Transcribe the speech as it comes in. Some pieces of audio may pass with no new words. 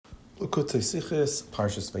Likutei Sichas,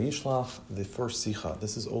 Parshas Vayishlach, the first Sicha.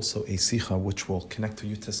 This is also a Sicha which will connect to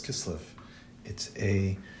Yutes Kislev. It's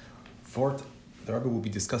a vort. The Rebbe will be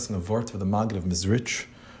discussing a vort of the Maggid of Mizrich.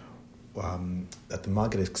 That the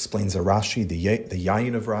Maggid explains a Rashi, the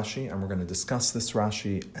Yayin of Rashi, and we're going to discuss this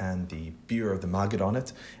Rashi and the beer of the Maggid on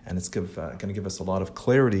it, and it's going to give us a lot of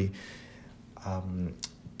clarity,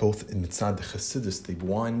 both in Mitzad the Chassidus, the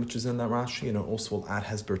wine which is in that Rashi, and it also will add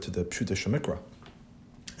Hesber to the Pshuta Shemikra.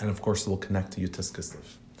 And of course, it will connect to Yutes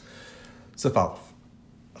Kislev. Sif Aleph.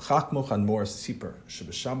 Chak moch an mor siper,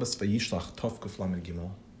 shebeshabbos Vayishlach tov kuf lamed gimel.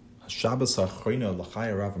 Hashabbos ha'achroina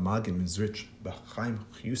l'chai Rav Maggid Mizrich b'chaim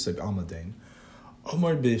chiyusei b'almadein.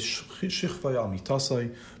 Omar b'shichvay al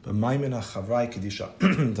mitasai b'maimin ha'chavrai kedisha.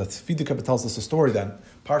 That Fidika tells us a story that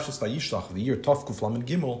Parshas Vayishlach, the year tov kuf lamed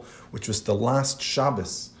gimel, which was the last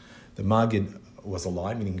Shabbos, the Maggid was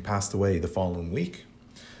alive, meaning he passed away the following week,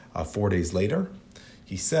 4 days later.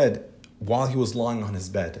 He said, while he was lying on his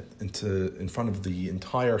bed, in front of the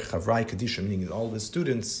entire Chavrai Kadisha, meaning all of his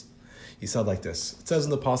students, he said like this. It says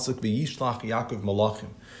in the Pasuk, Vayishlach Yakov Malachim,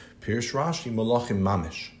 Pirish Rashi Malachim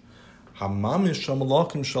Mamish. Ha-Mamish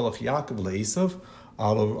ha-Malachim shalach Yakov le-Easav,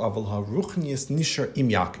 aval ha-Ruchnius nishar im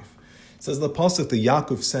Yakov. It says in the Pasuk that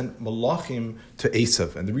Yakov sent Malachim to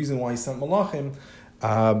Easav, and the reason why he sent Malachim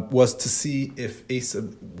was to see if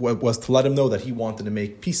Easav was to let him know that he wanted to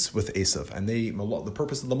make peace with Easav, and the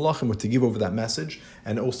purpose of the Malachim was to give over that message,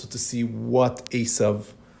 and also to see where Easav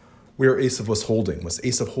was holding. Was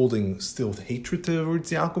Easav holding still with hatred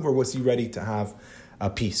towards Yakov, or was he ready to have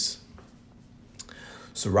peace?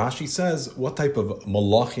 So Rashi says, what type of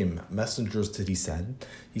malachim, messengers, did he send?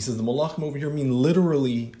 He says the malachim over here mean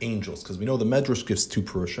literally angels, because we know the Medrash gives two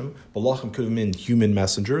purushim. Malachim could have been human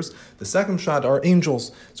messengers. The second shot are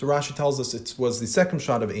angels. So Rashi tells us it was the second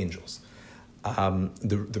shot of angels.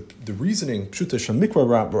 The reasoning, Pshuta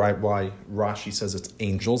Shemikra, why Rashi says it's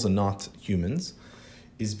angels and not humans,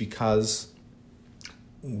 is because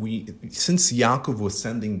since Yakov was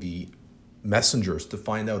sending the messengers to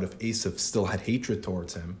find out if Easav still had hatred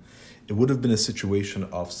towards him, it would have been a situation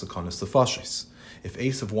of sakanas lefashis. If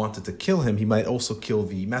Easav wanted to kill him, he might also kill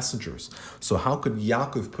the messengers. So how could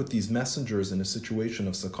Yaakov put these messengers in a situation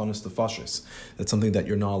of sakanas lefashis? That's something that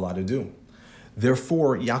you're not allowed to do.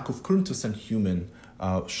 Therefore, Yaakov couldn't have sent human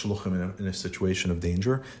shluchim in a situation of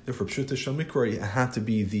danger. Therefore, Pshuta Shemikra, it had to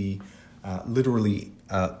be the literally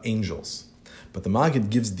angels. But the Maggid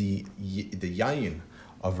gives the yayin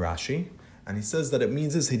of Rashi, and he says that it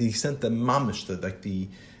means is he sent the mamish,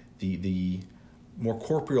 the more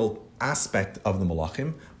corporeal aspect of the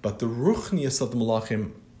malachim, but the ruchnius of the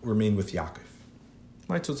malachim remained with Yakov.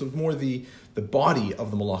 Right, so it's more the body of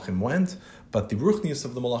the malachim went, but the ruchnius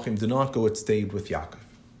of the malachim did not go; it stayed with Yakov.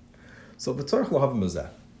 So v'tzarich lahavim hazeh.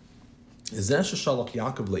 Zeh sheshalach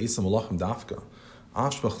Yakov le'isa malachim dafka,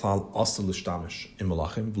 ash b'chlal asel l'shtamish in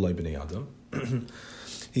malachim v'lei b'nei adam.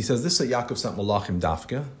 He says this, that Yakov sent malachim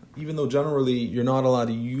dafka, even though generally you're not allowed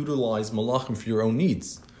to utilize malachim for your own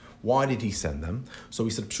needs. Why did he send them? So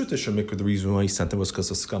he said, Pshuta Shemikra, the reason why he sent them was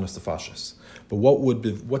because of Skanas Tefashis. But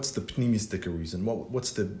what's the pnimistic reason?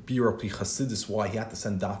 What's the bira pi Chassidus why he had to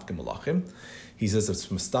send dafka malachim? He says it's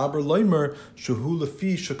Mastaber Leimer Shehu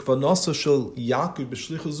Lefi Shekvanasa Shel Yaakov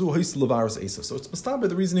B'Shlichu Hais Levaras Esav. So it's Mastaber.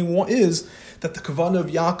 The reasoning is that the kavana of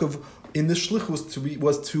Yaakov in the shlich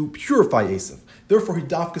was to purify Esav. Therefore, he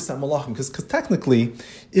dafka sent malachim because technically,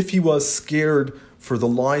 if he was scared for the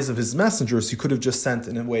lies of his messengers, he could have just sent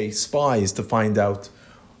in a way spies to find out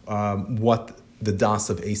what the das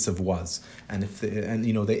of Esav was, and if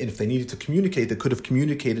they needed to communicate, they could have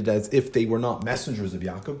communicated as if they were not messengers of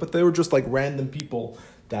Yaakov, but they were just like random people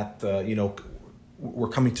that were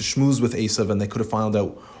coming to shmooze with Esav, and they could have found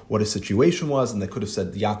out what his situation was, and they could have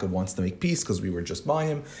said Yaakov wants to make peace because we were just by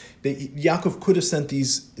him. Yaakov could have sent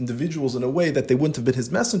these individuals in a way that they wouldn't have been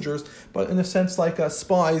his messengers, but in a sense like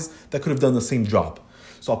spies that could have done the same job.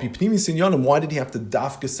 So Alpi Pnimis Inyanim, why did he have to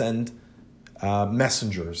dafka send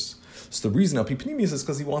messengers? So the reason Alpi Pnimis is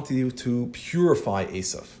because he wanted you to purify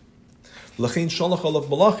Esav. L'chein shalach alav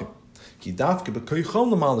malachim ki dafka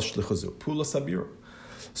b'koichal l'mal shlichazu pula sabira.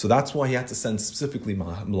 So that's why he had to send specifically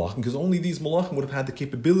malachim, because only these malachim would have had the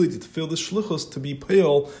capability to fill the shlichus to be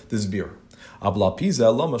pale this beer. Abla piza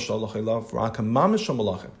lama shalach elav raka mamish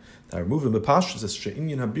malachim. Now removing the Parshas as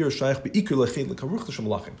she'inyan habir shaykh beikul lechin lekaruch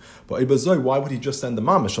l'shamalachim. But Ibazoi, why would he just send the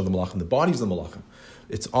mamish of the malachim, the bodies of the malachim?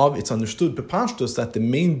 It's understood Parshas that the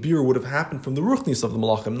main beer would have happened from the ruchnis of the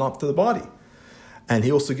malachim, not to the body. And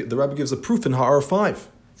the Rebbe gives a proof in Ha'ar 5.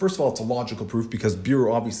 First of all, it's a logical proof because beer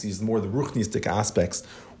obviously is more the ruchnistic aspects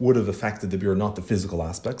would have affected the beer, not the physical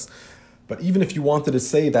aspects. But even if you wanted to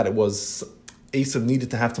say that it was Esav needed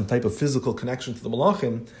to have some type of physical connection to the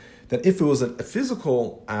Malachim, that if it was a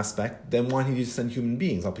physical aspect, then why did he send human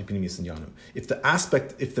beings? If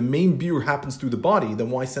the main beer happens through the body, then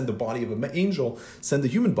why send the body of an angel, send the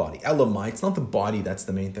human body? Elamai, it's not the body that's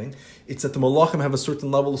the main thing. It's that the Malachim have a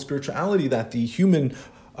certain level of spirituality that the human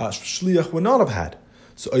shliach would not have had.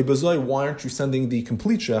 So why aren't you sending the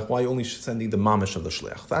complete shliach? Why are you only sending the mamish of the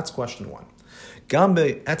shliach? That's question one.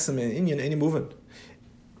 Gambe etzem inyan any moving.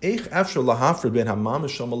 Eich after lahafred ben hamamish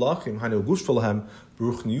shel malachim hainu gush v'lahem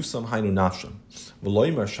beruchniusam hainu nafsham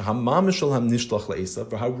v'loimer shehamamish shelhem nishlach le'esav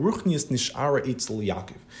v'haruchnius nishara eitzel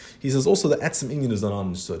Yakov. He says also the etzem inyan is not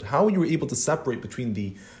understood. How you were able to separate between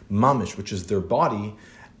the mamish, which is their body,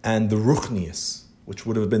 and the ruchnius, which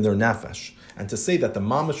would have been their nefesh, and to say that the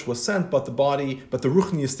mamish was sent, but the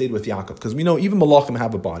ruchnius stayed with Yakov, because we know even malachim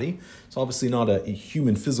have a body. It's obviously not a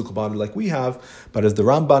human physical body like we have, but as the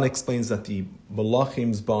Ramban explains that the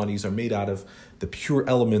malachim's bodies are made out of the pure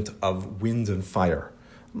element of wind and fire.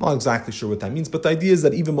 I'm not exactly sure what that means, but the idea is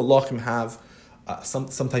that even malachim have some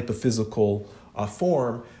type of physical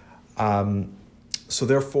form. So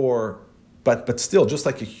therefore, but still, just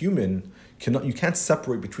like a human, you can't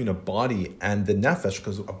separate between a body and the nefesh,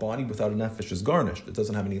 because a body without a nefesh is garnished. It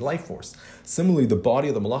doesn't have any life force. Similarly, the body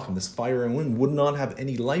of the malachim, this fire and wind, would not have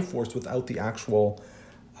any life force without the actual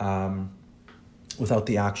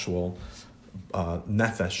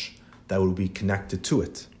nefesh that would be connected to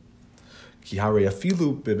it. He says,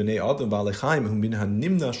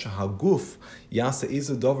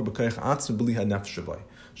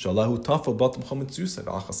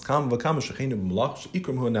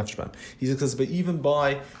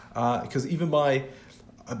 because even by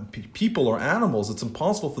people or animals, it's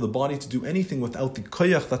impossible for the body to do anything without the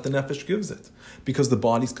koyach that the nefesh gives it, because the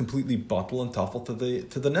body is completely batal and tafel to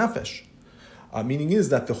the nefesh. Meaning is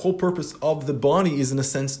that the whole purpose of the body is, in a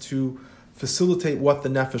sense, to facilitate what the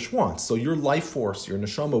nefesh wants. So your life force, your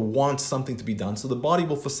neshama, wants something to be done, so the body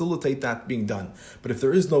will facilitate that being done. But if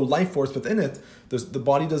there is no life force within it, the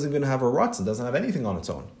body doesn't even have a ratzon, doesn't have anything on its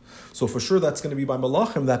own. So for sure that's going to be by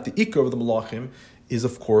malachim, that the ikar of the malachim is,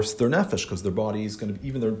 of course, their nefesh, because their body is going to be,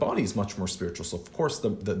 even their body is much more spiritual. So of course the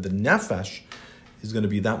nefesh is going to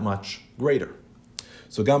be that much greater.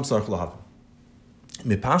 So gam sarch lahav.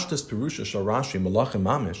 Mipashtas Perusha Sharashi Malachim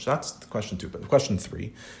Mamish. That's the question 2. But question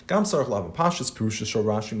 3. Gam Sarach Lav. Pashtas Perusha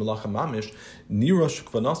Sharashi Malachim Mamish. Nira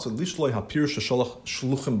Shukvanasa Lishloi Hapirusha Shalach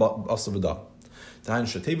Shluchim Asavada. Dahin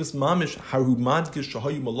Shatevis Mamish Haru Madgish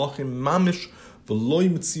Shahayu Malachim Mamish Veloy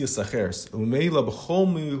Mitzias Achers. Umeila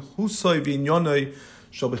Bechol Husay Vinyonai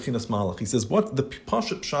Shalbechinas Malach. He says what the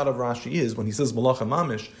Pashat Pshat of Rashi is when he says Malachim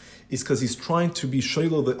Mamish is because he's trying to be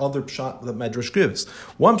shaylo the other pshat that Medrash gives.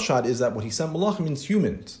 One pshat is that what he said malachim means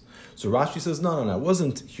humans. So Rashi says, no, it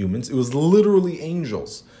wasn't humans, it was literally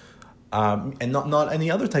angels, and not any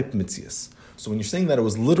other type of mitzias. So when you're saying that it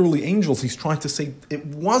was literally angels, he's trying to say it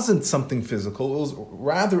wasn't something physical, it was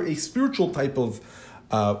rather a spiritual type of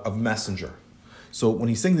messenger. So when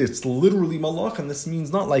he's saying that it's literally malachim, this means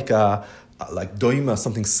not like doima,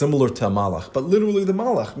 something similar to a malach, but literally the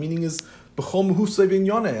malach, meaning is and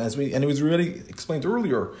it was already explained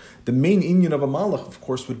earlier, the main inyan of a malach, of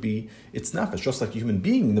course, would be its nefesh. Just like a human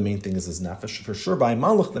being, the main thing is his nefesh. For sure, by a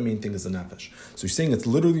malach, the main thing is the nefesh. So you're saying it's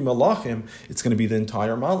literally malachim, it's going to be the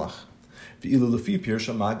entire malach.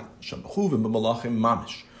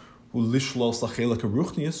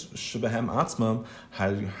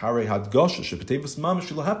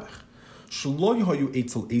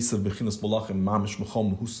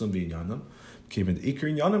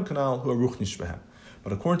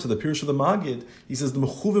 But according to the Pirush of the Magid, he says the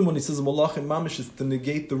mechuvim, when he says malachim mamish, is to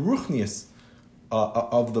negate the ruchnius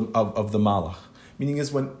of the malach. Meaning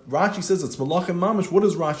is when Rashi says it's malachim mamish, what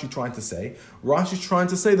is Rashi trying to say? Rashi's trying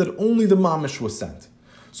to say that only the mamish was sent.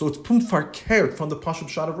 So it's pumfarkert from the Pashup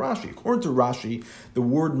Shad of Rashi. According to Rashi, the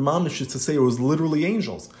word mamish is to say it was literally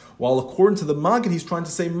angels. While according to the Magid, he's trying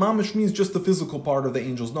to say mamish means just the physical part of the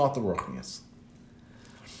angels, not the ruchnius.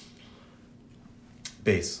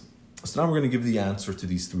 Base. So now we're going to give the answer to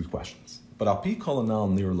these 3 questions. But al pi kol anal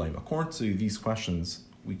nir leim. According to these questions,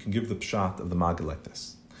 we can give the pshat of the Magid like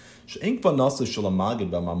this. She'en kva nasa shel Magid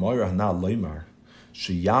b'mamoyer hana leimar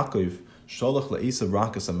sheYakov sholach le'Esav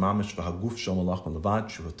rakas amamish v'haguf shel malach levad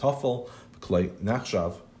shuhatafel v'klei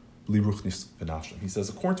nachshav bli ruchnis v'nafshim. He says,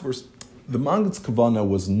 according to verse, the Magid's kavana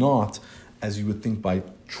was not, as you would think by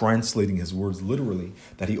translating his words literally,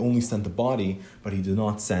 that he only sent the body, but he did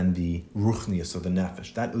not send the ruchnius or the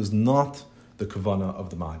nefesh. That was not the kavana of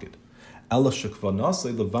the Magid. Ela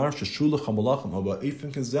shekvanasei levar sheshulach hamalachim haba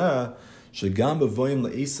eifin kazeh shegam bevoyim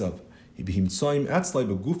le'Esav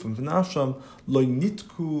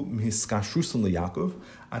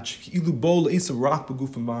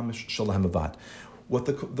What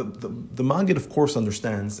the Maggid, of course,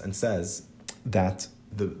 understands and says that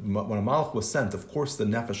when a Malach was sent, of course the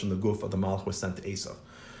nefesh and the guf of the Malach was sent to Easav.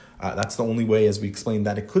 That's the only way, as we explained,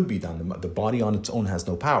 that it could be done. The body on its own has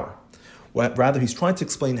no power. Rather, he's trying to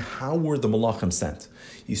explain how were the Malachim sent.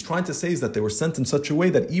 He's trying to say is that they were sent in such a way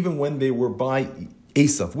that even when they were by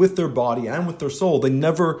Easav, with their body and with their soul, they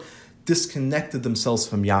never disconnected themselves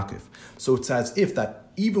from Yakov. So it's as if that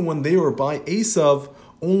even when they were by Easav,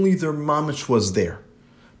 only their mamish was there,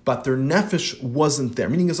 but their nefesh wasn't there.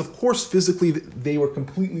 Meaning is, of course, physically they were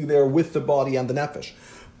completely there with the body and the nefesh,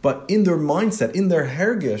 but in their mindset, in their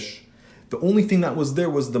hergish, the only thing that was there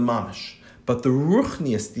was the mamish. But the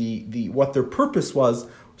ruchnius, the what their purpose was,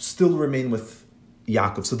 still remained with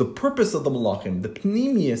Yakov. So the purpose of the malachim, the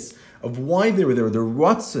pnimius of why they were there, their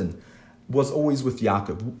ratzon, was always with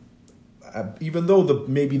Yakov. Even though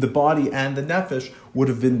maybe the body and the nefesh would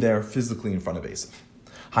have been there physically in front of Easav.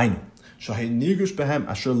 Hainu,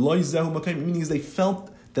 meaning they felt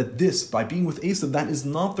that this, by being with Easav, that is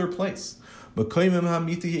not their place. They felt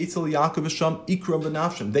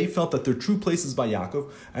that their true place is by Yaakov,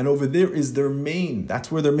 and over there is their main. That's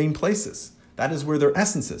where their main place is. That is where their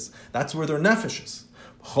essence is. That's where their nefesh is.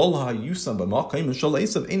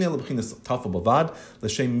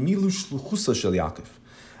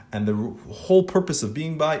 And the whole purpose of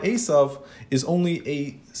being by Easav is only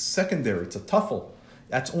a secondary, it's a tuffle.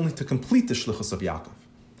 That's only to complete the shlichus of Yakov.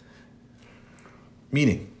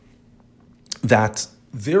 Meaning that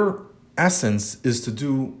their essence is to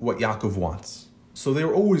do what Yaakov wants. So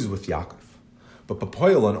they're always with Yaakov. But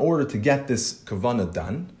Papoil, in order to get this kavanah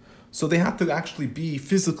done, so they have to actually be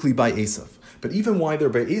physically by Easav. But even while they're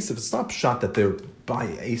by Easav, it's not shot that they're by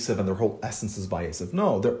Easav and their whole essence is by Easav.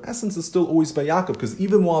 No, their essence is still always by Yaakov, because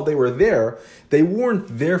even while they were there, they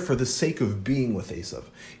weren't there for the sake of being with Easav.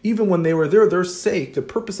 Even when they were there, their sake, the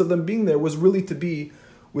purpose of them being there was really to be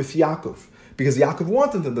with Yaakov, because Yaakov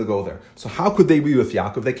wanted them to go there. So how could they be with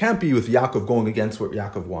Yaakov? They can't be with Yaakov going against what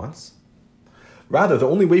Yaakov wants. Rather, the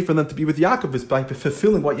only way for them to be with Yaakov is by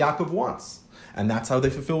fulfilling what Yaakov wants. And that's how they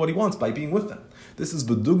fulfill what he wants, by being with them. This is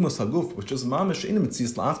bedugmas haguf, which is mamish in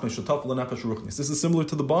mitzias la'atzmei shetafel l'nefesh ruchnius. This is similar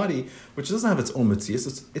to the body, which doesn't have its own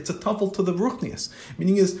mitzias. It's a tafel to the ruchnius.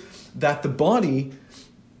 Meaning is that the body,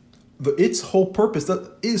 its whole purpose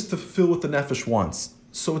is to fulfill what the nefesh wants.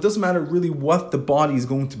 So it doesn't matter really what the body is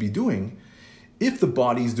going to be doing. If the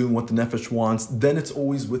body is doing what the nefesh wants, then it's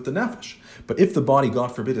always with the nefesh. But if the body,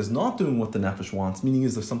 God forbid, is not doing what the nefesh wants, meaning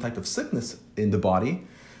is there's some type of sickness in the body,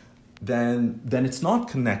 then it's not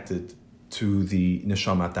connected to the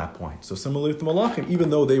neshama at that point. So similarly with the malachim, even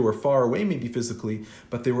though they were far away maybe physically,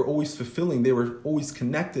 but they were always fulfilling, they were always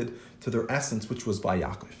connected to their essence, which was by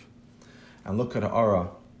Yakov. And look at Ara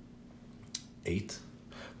 8.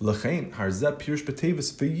 L'chein harzeh pirush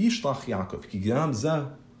b'tevis v'yishlach Yakov ki gam zeh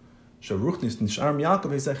sharuchnis nishar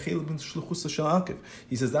Yakov hezeh chel ben shluchusa shel Yakov.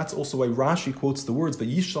 He says that's also why Rashi quotes the words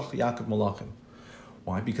v'yishlach Yakov malachim.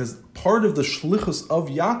 Why? Because part of the shlichus of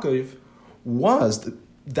Yaakov was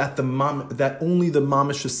that only the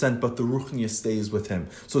mamish is sent, but the ruchniya stays with him.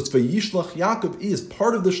 So it's Vayishlach Yaakov is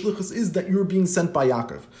part of the shlichus is that you're being sent by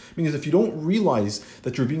Yaakov. Meaning, if you don't realize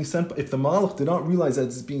that you're being sent, if the malach did not realize that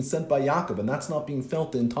it's being sent by Yaakov, and that's not being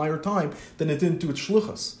felt the entire time, then it didn't do its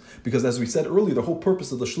shlichus. Because as we said earlier, the whole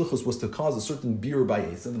purpose of the shlichus was to cause a certain beer by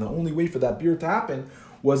Easav, and the only way for that beer to happen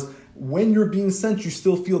was when you're being sent, you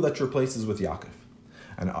still feel that your place is with Yaakov.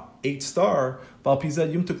 And 8 star,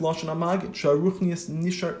 Valpizad Yumtuk Lashon Amagid, Sharuchnias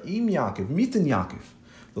Nishar Im Yakov, Mitin Yakov.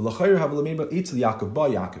 The Lachayr have Lameba Eitzel Yakov ba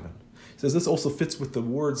Yakovin. He says this also fits with the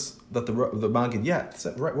words that the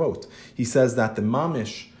Magid wrote. He says that the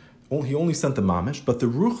Mamish, he only sent the Mamish, but the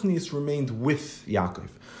Ruchnias remained with Yaakov.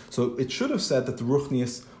 So it should have said that the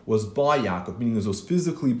Ruchnias was by Yaakov, meaning it was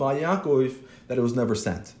physically by Yaakov, that it was never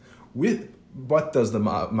sent. With, what does the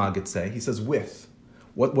Magid say? He says with.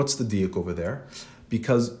 What's the diuk over there?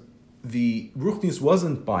 Because the Ruchnius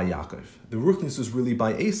wasn't by Yakov. The Ruchnius was really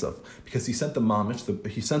by Easav, because he sent the Mamish,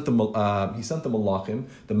 he sent the Malachim,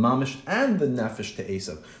 the Mamish, and the Nefesh to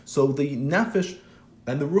Easav. So the Nefesh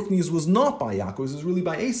and the Ruchnius was not by Yaakov; it was really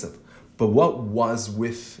by Easav. But what was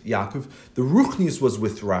with Yaakov? The Ruchnius was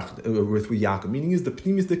with Yaakov. Meaning is the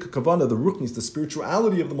Pnimis de Kavana, the Ruchnius, the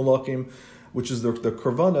spirituality of the Malachim, which is the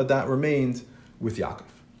Kavana that remained with Yaakov.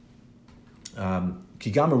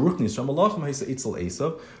 Kigama ruchnis sham malachim ha'isa itzel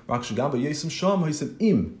Easav, rak shagam b'yesim sham ha'isa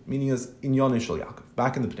im, meaning as in Yonei shel Yakov,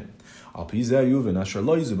 back in the Pnim. Al pizeh yuvin asher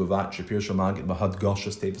lo yizu b'vat shepir shamagid b'had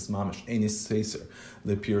gashas tevis mamish enis seiser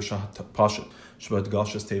lepir shapashet shbad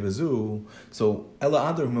gashas tevizu. So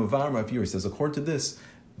Ela Adar Humavar Mavir says, according to this,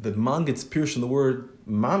 the Mangit's pierce in the word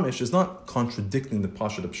mamish is not contradicting the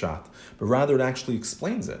Pashat Pshat, but rather it actually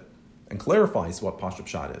explains it and clarifies what Pashat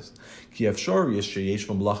Pshat is. Ki efshar yesh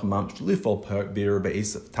malach mamish lifal be'er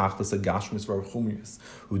be'esav tachlis agashmis v'archumius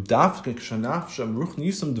hu dafke kshanafsham ruch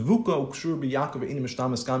nisam dvuka ukshur b'Yakov ve'ini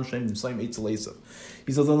mishtamas gam shem v'sayim eitzel Easav.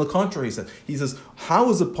 He says, on the contrary, he says, how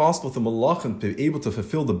is it possible for malachim to be able to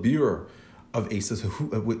fulfill the beer of Easav?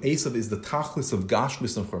 Easav is the tachlis of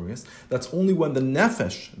gashmis and churmius. That's only when the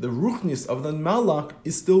nefesh, the ruchnis of the malach,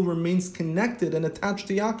 still remains connected and attached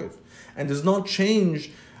to Yakov, and does not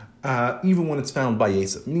change even when it's found by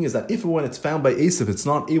Easav. Meaning is that if when it's found by Easav, it's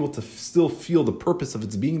not able to still feel the purpose of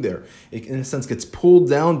its being there, it in a sense gets pulled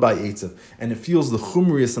down by Easav, and it feels the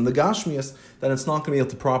chumrius and the gashmius, then it's not going to be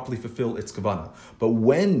able to properly fulfill its kavanah. But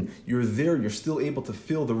when you're there, you're still able to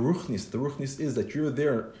feel the ruchnis. The ruchnis is that you're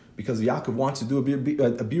there because Yaakov wants to do a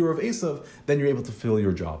beer of Easav, then you're able to fulfill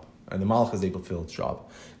your job. And the Malach is able to fulfill its job.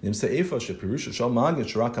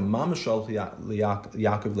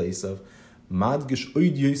 Madgish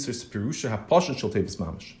oid yiser spirusha hapashat shel tevis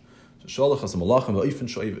mamish. Shalach as malachim va'ifin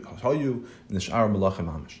shayv hayu nishar malachim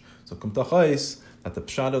mamish. So kumtachais that the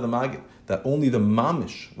pshat of the Magid that only the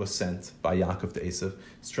mamish was sent by Yaakov to Easav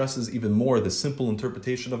stresses even more the simple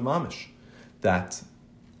interpretation of mamish, that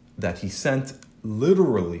he sent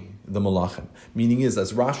literally the malachim. Meaning is,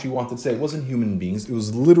 as Rashi wanted to say, it wasn't human beings; it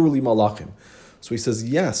was literally malachim. So he says,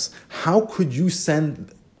 yes. How could you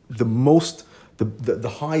send the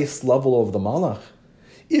highest level of the malach?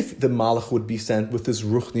 If the malach would be sent with this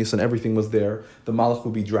ruchnis and everything was there, the malach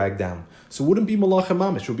would be dragged down. So it wouldn't be malach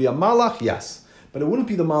mamish. It would be a malach, yes, but it wouldn't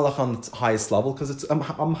be the malach on its highest level, because it's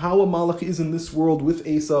how a malach is in this world with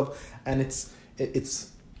Easav, and it's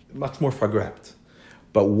much more fragrept.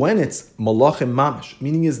 But when it's malachim mamish,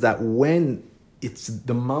 meaning is that when it's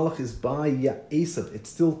the malach is by Easav, it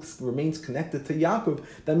still remains connected to Yaakov.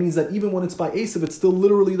 That means that even when it's by Easav, it's still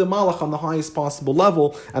literally the malach on the highest possible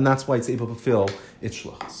level, and that's why it's able to fulfill its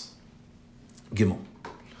shluchas. Gimel.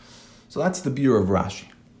 So that's the beer of Rashi.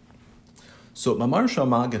 So so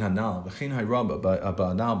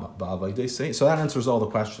that answers all the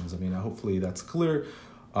questions. I mean, hopefully that's clear.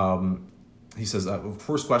 He says,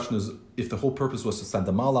 first question is, if the whole purpose was to send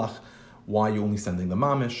the malach, why are you only sending the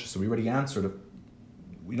mamish? So we already answered it.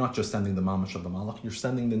 You're not just sending the mamish of the malach, you're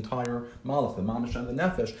sending the entire malach, the mamish and the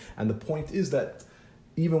nefesh. And the point is that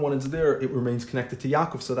even when it's there, it remains connected to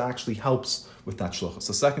Yaakov, so that actually helps with that shluchas.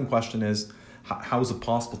 The second question is, how is it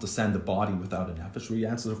possible to send the body without a nefesh? We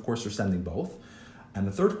answered, of course, you're sending both. And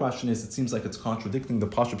the third question is, it seems like it's contradicting the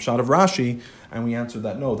Pashup Pshat of Rashi, and we answered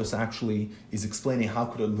that no, this actually is explaining how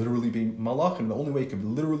could it literally be malachim. The only way it could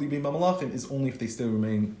literally be malachim is only if they still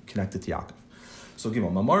remain connected to Yaakov. So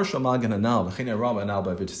Gimel, Mamar Shamagan Anal, V'chene Rabba Anal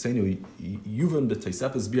B'Vitisenu, Yuvan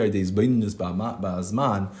B'Teisefes B'Yadeiz B'Inus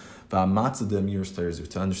Ba'azman, Ba'amatzadem Yirs Terzu.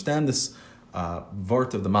 To understand this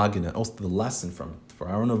vart of the Magen and also the lesson from it, for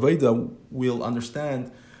our Aveda, we'll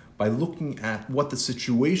understand by looking at what the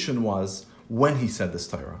situation was when he said this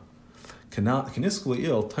Torah. Keniskuli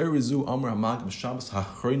il Torah Amr Hamag B'Shabbos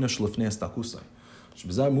Hachrina Shlifnei Stakusai.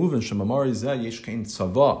 Shebezah moving Shemamari Zeh Yesh Kein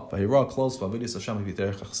Tzava V'Hira Close V'Avidis Hashem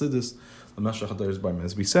V'Yiterech Chassidus.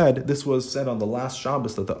 As we said, this was said on the last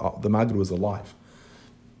Shabbos that the Magid was alive.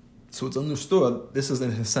 So it's understood, this is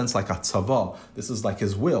in a sense like a tzava, this is like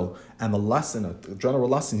his will, and the lesson, a general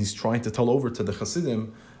lesson he's trying to tell over to the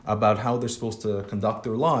Chassidim about how they're supposed to conduct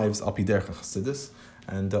their lives, al pi derech Chassidus,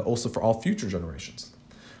 and also for all future generations.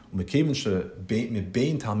 Since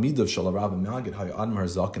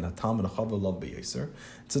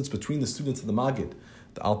between the students of the Magid,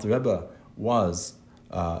 the Alter Rebbe was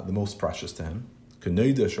the most precious to him. As it's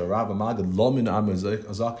known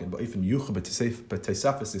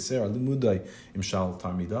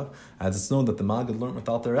that the Magid learned with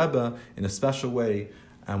Alter Rebbe in a special way,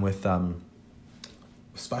 and and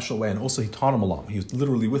also he taught him a lot. He was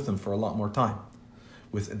literally with them for a lot more time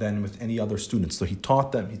than with any other students. So he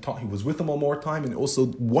taught them. He was with them all more time, and also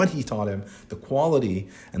what he taught him, the quality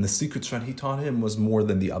and the secrets that he taught him was more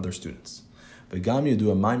than the other students. He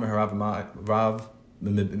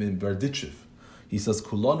says,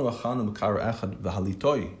 "Kulanu achanu mekar echad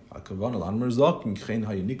v'halitoi hakavanu l'anmerzakim k'chein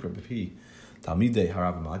hayinikra b'pi talmidei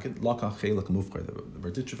harav magid lakan chelek mufcher." The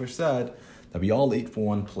Berditchever said that we all ate from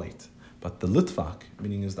one plate, but the Litvak,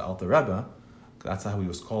 meaning is the Alter Rebbe, that's how he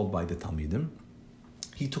was called by the Talmidim.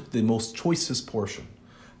 He took the most choicest portion.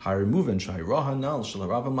 Harimuven Shairaha Nal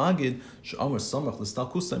Shalarava Magid Shamar Samach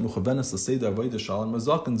Listalkusa Muchavenes Laseda Avodah Shalom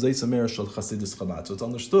Mazakan Zaysamer Shal Chasidus Chabad. So it's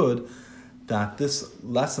understood that this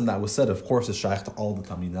lesson that was said, of course, is shaykh to all the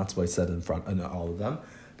Talmidim. That's why I said in front of all of them.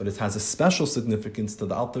 But it has a special significance to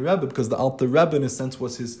the Alter Rebbe because the Alter Rebbe, in a sense,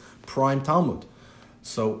 was his prime Talmud.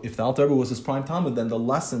 So if the Alter Rebbe was his prime Talmud, then the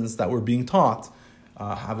lessons that were being taught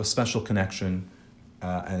have a special connection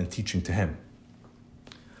and teaching to him.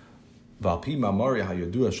 So there's a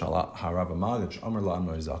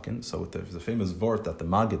famous word that the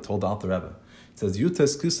Maggid told the Alter Rebbe. It says,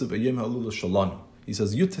 Yutes Kisav Ayim Halula Shalanu. He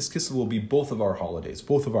says, Yutes Kisav will be both of our holidays,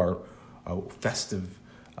 both of our festive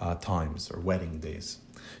times or wedding days.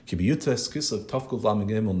 Kibi Yutes Kisav Tavkov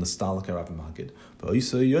Lamegim on Nostalgic Rabbi Maggid. But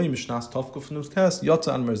Isa Yoim Shnas Tavkov Nuskas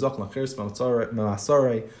Yota and Merzak Lacheres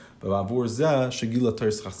Mamasare Bavur Zeh Shagila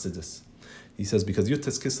Teres Chasidis. He says because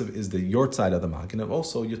Yutes Kisav is the yort side of the Maggid, and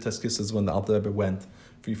also Yutes Kisav is when the Alter Rebbe went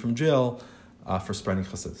free from jail for spreading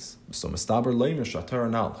Chasidus. So Mistaber Leimer Shatar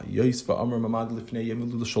Anal Yois VaAmar Mamag Lifnei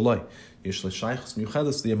Yemulula Shaloi Yesh LeShaychus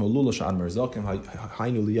Miuchedes Liyemulula Shan Merzakim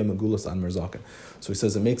Hainu Liyemugulas An Merzakim. So he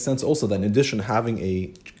says it makes sense also that in addition having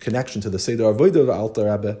a connection to the Seder Avodah of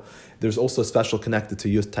Alter Rebbe, there's also a special connected to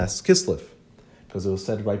Yutes Kislev because it was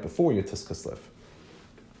said right before Yutes Kislev.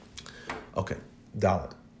 Okay,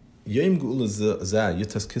 Dalet. Yom Geula Zeh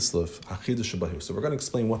Yutes Kislev HaChidush Shabahu. So we're going to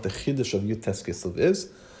explain what the Chidush of Yutes Kislev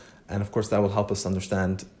is, and of course that will help us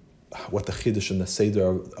understand what the Chidush and the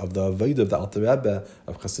Seder of the Avodah of the Alter Rebbe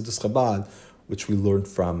of Chasidus Chabad, which we learned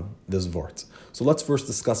from this vort. So let's first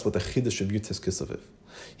discuss what the Chidush of Yutes Kislev is.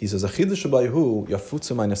 He says, "Chidush Shabahu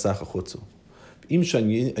Yafutzu Ma'nesacha Chutzu." Im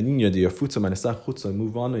Shani Aninya de Yafutzu Ma'nesacha Chutzu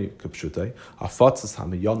move on Kapshutai Afatzas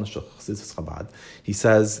Hamayonash Chasidus Chabad. He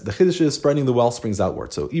says the Chidush is spreading the well springs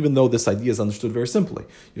outward. So even though this idea is understood very simply,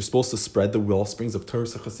 you're supposed to spread the well springs of Torah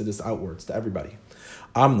Chasidus outwards to everybody.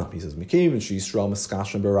 Amna, he says, Mikevin she Yisrael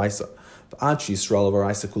Miskashon Baraisa. V'ad she Yisrael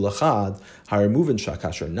Baraisa Kulachad, Harimuvin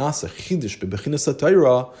Shakasher, Nasa Chidish Bebechinas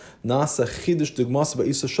Atayra, Nasa Chidish Dugmas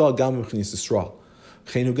Ba'isa Shah Gam Bechinis Yisrael.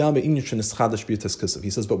 He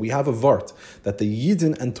says, but we have a vart that the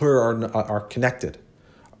Yidden and Torah are connected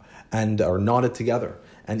and are knotted together.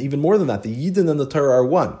 And even more than that, the Yidden and the Torah are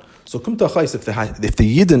one. So if the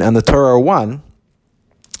Yidden and the Torah are one,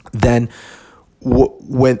 then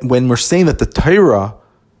when we're saying that the Torah,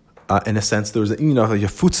 in a sense, there was a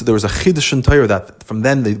chiddush in Torah that from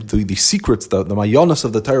then the secrets, the mayonos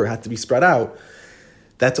of the Torah had to be spread out.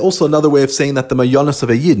 That's also another way of saying that the mayonos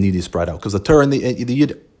of a Yid need to be spread out because the Torah and the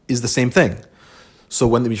Yid is the same thing. So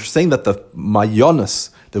when we're saying that the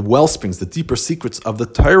mayonos, the well springs, the deeper secrets of the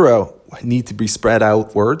Torah need to be spread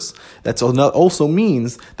outwards, that also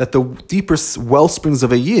means that the deeper well springs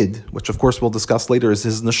of a Yid, which of course we'll discuss later is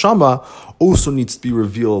his neshama, also needs to be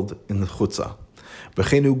revealed in the chutzah.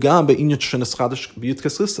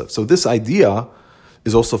 So this idea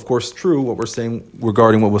is also, of course, true, what we're saying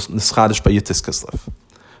regarding what was nischadish by Yutes Kislev.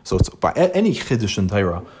 So it's by any chiddush in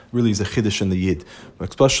Torah really is a chiddush in the Yid.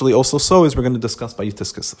 Especially also so as we're going to discuss by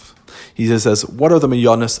Yutes Kislev. He says, what are the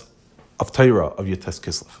mayonos of Torah of Yutes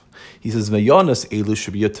Kislev? He says, mayonos elu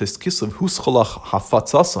should be Yutes Kislev huscholach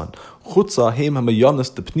hafatzasan chutza heim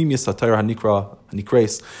hamayonos the pnimius haTorah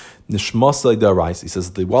hanikres nishmasa da'arais. He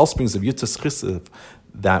says the well springs of Yutes Kislev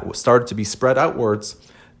that started to be spread outwards.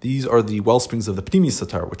 These are the well springs of the pnimius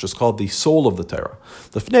haTorah, which is called the soul of the Torah.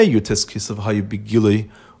 Lefnei Yutes Kislev hayu bigilei.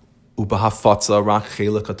 Ubahafatza rak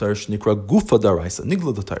chelek haTorah shnikra gufa daraisa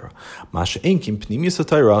nigla the Torah. Masha enkim pnimius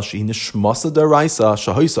haTorah shehi nishmasa daraisa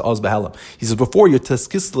shahoisa az behelam. He says before Yutes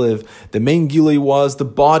Kislev, the main gilei was the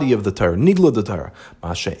body of the Torah, nigla the Torah.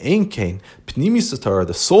 Masha enkim pnimius haTorah,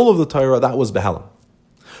 the soul of the Torah, that was behelam.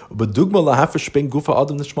 Ubadugma lahafresh ben gufa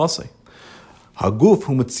adam nishmasei. Haguf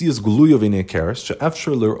hu metzias guluya v'nei keres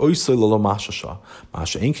she'efshar l'roisei l'lo mashasha.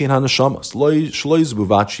 Masha enkim hanashamas shloiz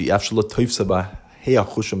buvachi efshar l'toifsa ba. He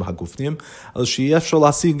says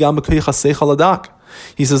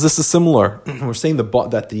this is similar. We're saying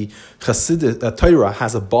that the Chassid Torah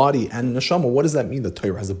has a body and a neshama. What does that mean? The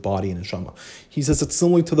Torah has a body and a neshama. He says it's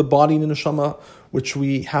similar to the body and the neshama which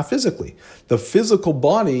we have physically. The physical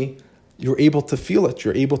body, you're able to feel it.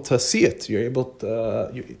 You're able to see it. You're able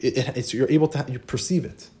to you perceive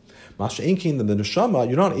it. Masha'enkin, the neshama,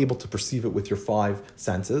 you're not able to perceive it with your five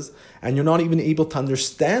senses, and you're not even able to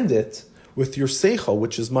understand it with your seichel,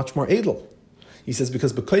 which is much more edel. He says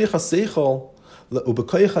because b'koyach haseichel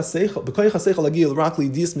agil rak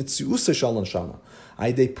li'diyas mitziusa shal neshama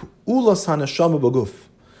aydei pu'ulas haneshama b'guf,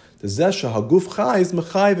 The zesha haguf chai is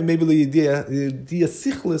mechai v'maybe l'yidiyah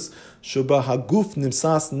sichlis sheba haguf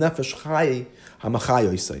nimsas nefesh chai hamachai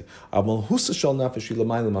oisei. Aval husa shel nefesh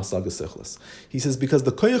ilamayla masaga sichlis. He says because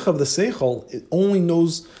the koyach of the seichel, it only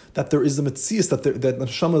knows that there is a metzias, that there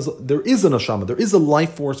is a neshama, there is a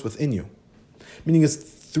life force within you. Meaning it's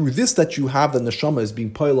through this that you have the neshama is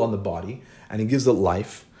being piled on the body and it gives it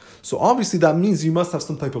life. So obviously that means you must have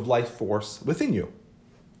some type of life force within you,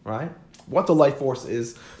 right? What the life force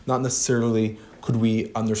is, not necessarily could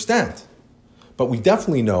we understand. But we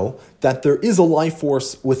definitely know that there is a life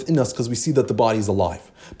force within us because we see that the body is alive.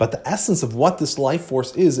 But the essence of what this life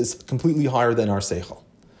force is completely higher than our seichel.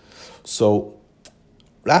 So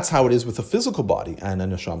that's how it is with the physical body and a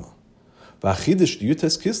neshama. והחידש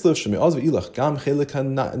דיוטס כיסלב שמאז ואילך גם חלק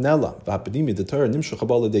הנלה והפנימי דתר נמשך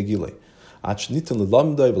חבל לידי גילי. עד שניתן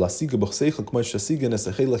ללמדי ולהשיג בחשכל כמו שהשיג נס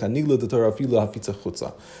החלק הנגלה דתר אפילו הפיצה חוצה.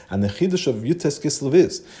 And the chiddush of Yutes Kislev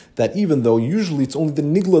is that even though usually it's only the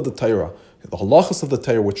nigla the Torah, the halachas of the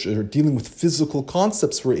Torah, which are dealing with physical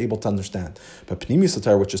concepts, we're able to understand. But Pnimis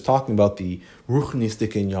Torah, which is talking about the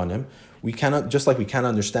ruchnistic inyanim, we cannot, just like we can't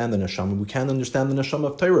understand the neshama, we can't understand the neshama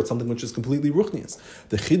of Torah. It's something which is completely ruchnius.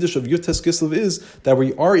 The chiddush of Yutes Kislev is that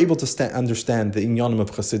we are able to understand the inyanim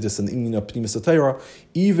of Chassidus and the inyanim of Pnimis Torah,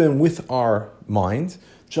 even with our mind,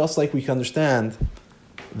 just like we can understand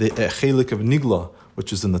the chelik of nigla,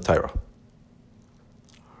 which is in the Torah.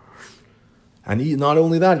 And not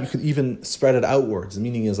only that, you could even spread it outwards. The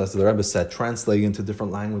meaning is, as the Rebbe said, translating into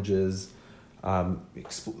different languages,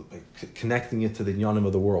 connecting it to the inyanim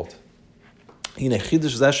of the world. הנה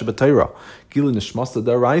חידש זה שבתורה גילוי נשמת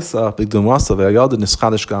דרייסה בקדומסה והיד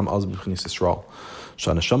נסחדש גם אז בכניסת ישראל.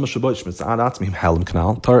 שהנשמה שבו יש מצעד עצמי עם הלם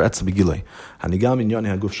כנעל, תור עצה בגילוי. הניגע מעניין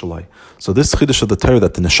הגוף שלי. So this chiddush of the Torah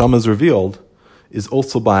that the neshama is revealed is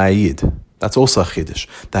also by a yid. That's also a chiddush.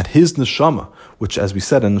 That his neshama, which as we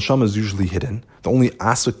said, a neshama is usually hidden. The only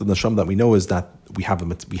aspect of the neshama that we know is that we have a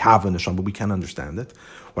neshama, but we can't understand it.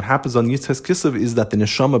 What happens on Yitzhes Kisav is that the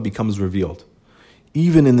neshama becomes revealed.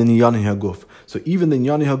 Even in the Niyani Haguf. So even the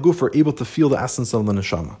Niyani Haguf are able to feel the essence of the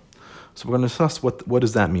neshama. So we're going to discuss what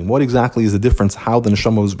does that mean? What exactly is the difference, how the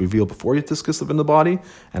neshama was revealed before Yitzches Kisav in the body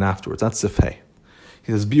and afterwards? That's Sifhei.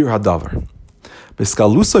 He says, Bir Hadavar. The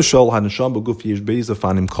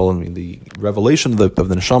revelation of the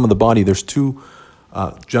neshama of the body, there's two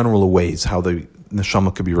general ways how the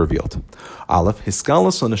neshama could be revealed. Aleph,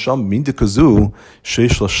 hiskalas on neshama mindikazu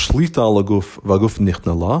sheish la shlita al aguf v'aguf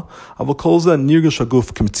nichnala avol kol ze nirgash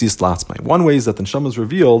aguf k'mitzias latzmai. One way is that the neshama is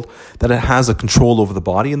revealed that it has a control over the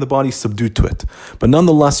body and the body is subdued to it, but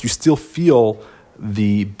nonetheless you still feel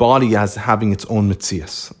the body as having its own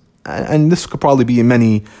mitzias, and this could probably be in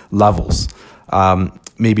many levels.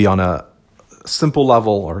 Maybe on a simple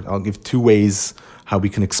level, or I'll give two ways how we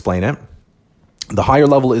can explain it. The higher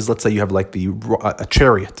level is, let's say you have like a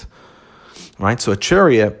chariot, right? So a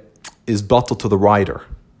chariot is bottled to the rider,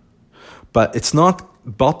 but it's not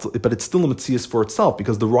bottled, but it's still a metzias for itself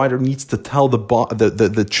because the rider needs to tell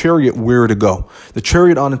the chariot where to go. The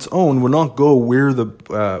chariot on its own would not go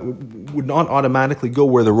would not automatically go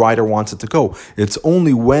where the rider wants it to go. It's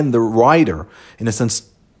only when the rider, in a sense,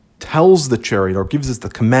 tells the chariot or gives it the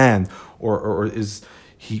command or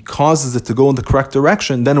he causes it to go in the correct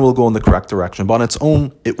direction, then it will go in the correct direction. But on its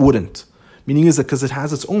own, it wouldn't. Meaning is that because it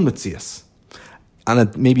has its own mitzias.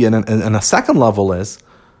 And maybe in a second level is,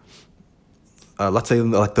 let's say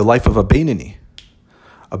like the life of a Beinoni.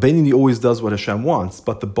 A Beinoni always does what Hashem wants,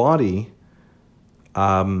 but the body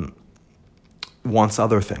wants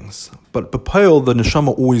other things. But B'Payil, the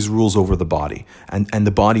neshama always rules over the body, and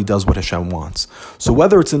the body does what Hashem wants. So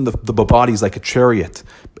whether it's in the body is like a chariot,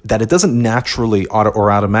 that it doesn't naturally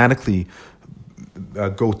or automatically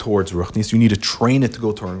go towards ruchnis, you need to train it to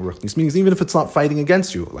go towards ruchnis. Means even if it's not fighting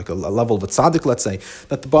against you, like a level of a tzaddik, let's say,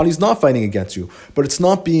 that the body's not fighting against you, but it's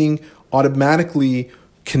not being automatically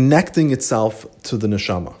connecting itself to the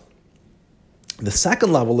neshama. The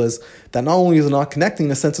second level is that not only is it not connecting,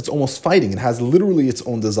 in a sense it's almost fighting. It has literally its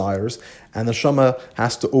own desires, and the neshama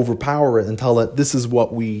has to overpower it and tell it, this is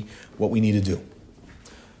what we need to do.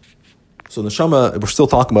 So the neshama, we're still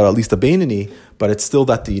talking about at least a Beinoni, but it's still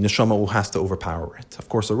that the neshama has to overpower it. Of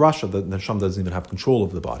course, a Rasha, the neshama doesn't even have control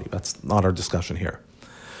of the body. That's not our discussion here.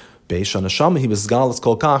 The second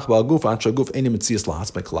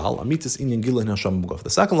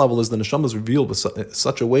level is the neshama is revealed with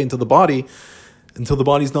such a way into the body until the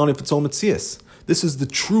body is not in its own mitzias. This is the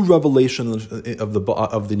true revelation of the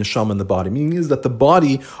neshama in the body. Meaning is that the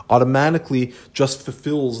body automatically just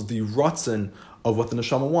fulfills the ratzon of what the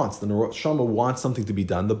neshama wants. The neshama wants something to be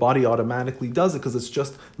done. The body automatically does it because it's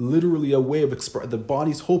just literally a way of the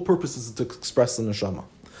body's whole purpose is to express the neshama.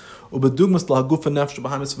 Example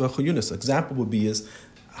would be is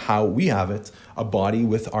how we have it, a body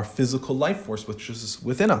with our physical life force, which is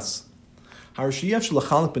within us. You cannot say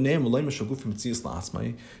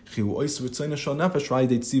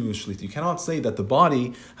that the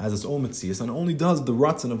body has its own metzias and only does the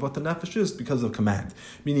ratzon of what the nefesh is because of command.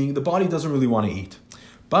 Meaning the body doesn't really want to eat.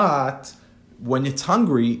 But when it's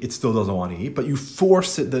hungry, it still doesn't want to eat. But you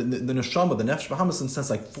force it, the neshama, the nefesh bahamas, in a sense,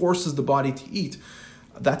 like forces the body to eat.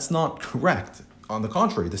 That's not correct. On the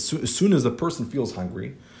contrary, as soon as a person feels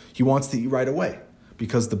hungry, he wants to eat right away.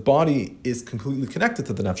 Because the body is completely connected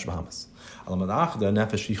to the nefesh bahamas.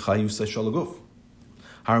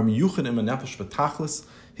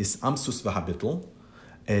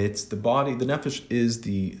 It's the body, the nefesh is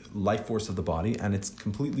the life force of the body, and it's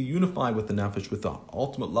completely unified with the nefesh with the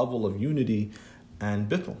ultimate level of unity and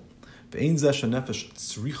bittul. So the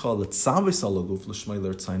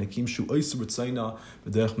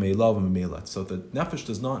nefesh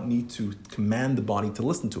does not need to command the body to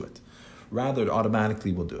listen to it. Rather, it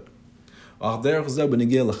automatically will do it. So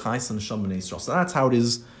that's how it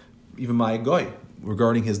is, even by a goy,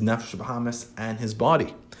 regarding his nefesh bahamas and his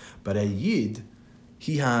body. But a yid,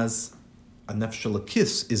 he has a nefesh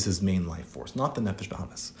lakis is his main life force, not the nefesh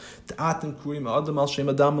bahamas.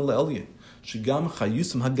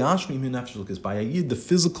 By a yid, the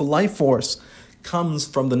physical life force comes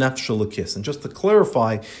from the nefesh lakis. And just to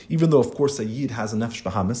clarify, even though of course a yid has a nefesh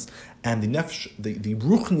bahamas, and the nefesh, the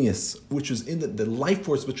ruchnius, which is in the life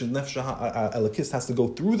force, which is nefesh lakis, has to go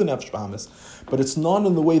through the nefesh bahamas, but it's not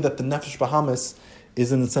in the way that the nefesh bahamas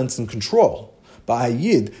is in a sense in control. By a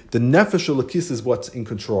yid, the nefesh lakis is what's in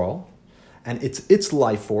control, and it's its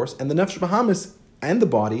life force, and the nefesh bahamas and the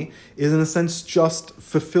body is in a sense just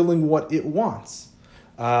fulfilling what it wants.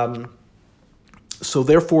 So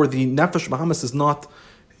therefore, the nefesh bahamas is not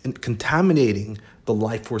contaminating the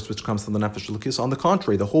life force which comes from the nefesh lakis. On the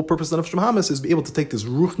contrary, the whole purpose of the nefesh bahamas is to be able to take this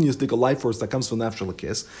ruchnius digga life force that comes from the nefesh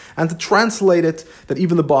lakis and to translate it that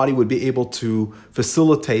even the body would be able to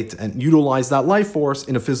facilitate and utilize that life force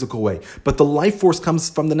in a physical way. But the life force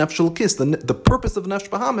comes from the nefesh lakis. The purpose of the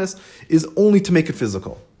nefesh bahamas is only to make it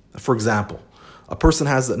physical. For example, a person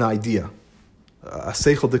has an idea, a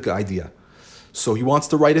seichel digga idea, so he wants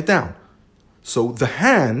to write it down. So the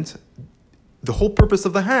hand, the whole purpose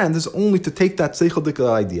of the hand is only to take that seichel dika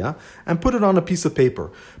idea and put it on a piece of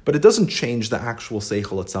paper. But it doesn't change the actual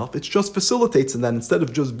seichel itself. It just facilitates, and then instead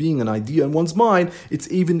of just being an idea in one's mind, it's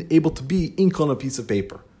even able to be ink on a piece of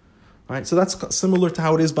paper. Right? So that's similar to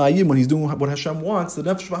how it is by Yim when he's doing what Hashem wants. The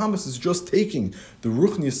nefesh bahamas is just taking the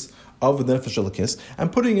ruchnius of the nefesh lakis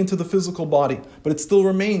and putting it into the physical body, but it still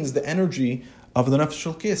remains the energy of the nefesh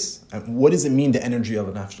lakis. And what does it mean, the energy of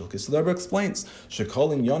the nefesh lakis? So the Rebbe explains,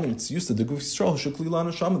 Shekolim Yonim, it's used to the Guf Yisrael, Sheklila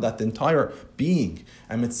Neshama, that the entire being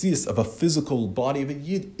and mitzias of a physical body of a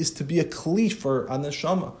yid is to be a kli for a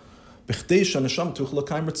neshama. Being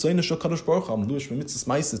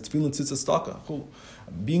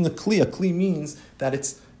a kli means that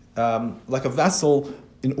it's like a vessel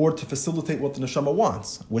in order to facilitate what the neshama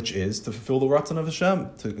wants, which is to fulfill the ratzon of Hashem,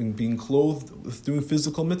 in being clothed with doing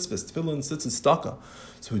physical mitzvahs, tefillin, tzitzis, staka.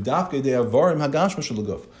 So hudafke de avarim hagash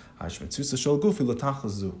mashal hashmetzusa shel gufi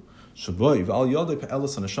latachlazu shaboy v'al yodei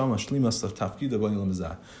pe'elas haneshama shlimas tafkida b'yin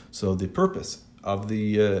lamazah. So the purpose of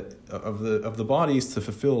the body is to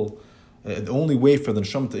fulfill. The only way for the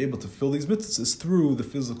neshama to be able to fulfill these mitzvahs is through the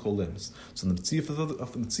physical limbs. So the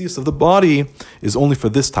mitzias of the body is only for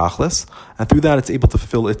this tachlis, and through that it's able to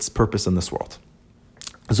fulfill its purpose in this world.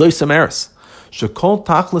 Zoy Samaris, shekol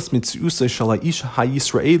tachlis mitziusay shalayish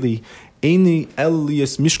hayisraeli eini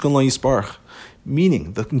elias mishkan la yisbarach.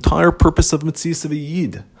 Meaning, the entire purpose of Metzias of a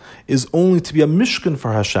Yid is only to be a mishkan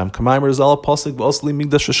for Hashem.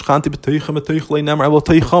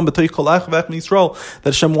 That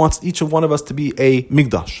Hashem wants each and one of us to be a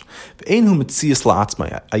migdash.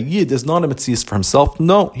 A Yid is not a Metzias for himself.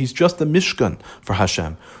 No, he's just a mishkan for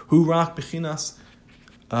Hashem. Hu rach bechinas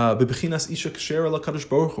isha kshera lakadosh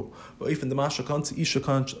baruch hu. V'ifin demasha kanti isha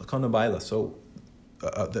kana baila. So,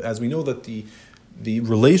 as we know that the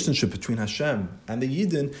relationship between Hashem and the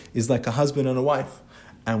Yidden is like a husband and a wife.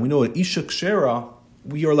 And we know at Isha Kshera,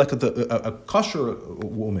 we are like a kosher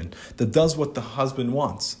woman that does what the husband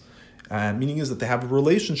wants. Meaning is that they have a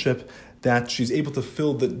relationship that she's able to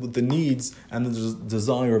fill the needs and the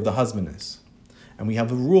desire of the husband is. And we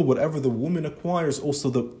have a rule, whatever the woman acquires, also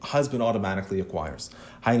the husband automatically acquires.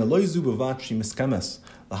 Meaning the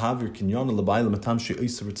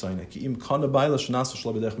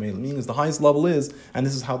highest level is, and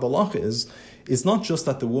this is how the halacha is, it's not just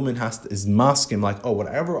that the woman is masking, like, oh,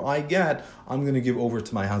 whatever I get, I'm going to give over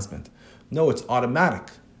to my husband. No, it's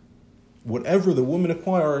automatic. whatever the woman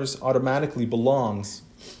acquires automatically belongs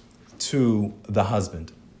to the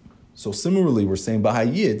husband. So similarly, we're saying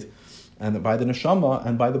Bahayid, and by the neshama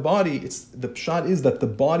and by the body, the pshat is that the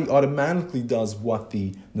body automatically does what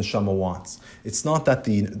the neshama wants. It's not that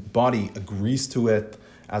the body agrees to it,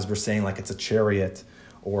 as we're saying, like it's a chariot,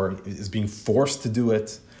 or is being forced to do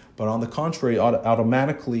it. But on the contrary,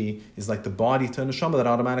 automatically is like the body to a neshama that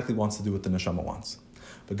automatically wants to do what the neshama wants.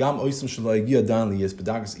 Even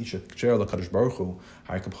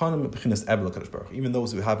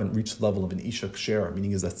those who haven't reached the level of an isha ksher,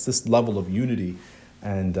 meaning is that this level of unity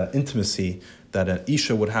and intimacy that an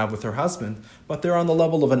isha would have with her husband, but they're on the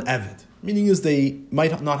level of an eved, meaning is they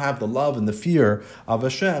might not have the love and the fear of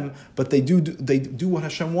Hashem, but they do what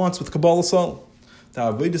Hashem wants with Kabbalah Sol. We know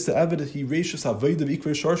that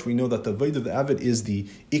the avodah of the avid is the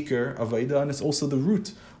ikar avodah, and it's also the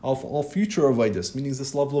root of all future avodas, meaning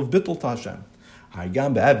this level of bittul to Hashem.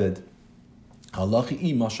 Ha'igam be'avid,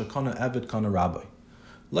 halachi masha kana avid kana rabbi.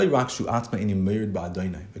 Lay rakshu atma inim merid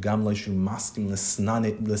ba'adaynai, v'gam leishu maskim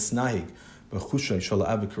lesnahig, v'chushay shala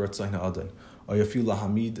avid kiratzayna adan. He says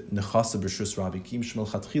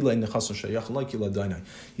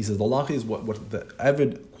the law is what the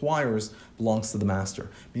Eved acquires belongs to the master.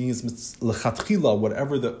 Meaning it's lechatchila,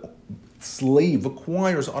 whatever the slave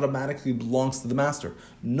acquires automatically belongs to the master.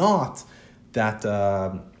 Not that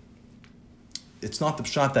it's not the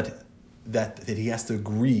pshat that he has to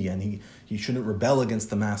agree and he shouldn't rebel against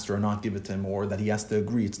the master or not give it to him, or that he has to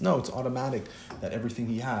agree. It's automatic that everything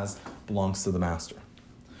he has belongs to the master.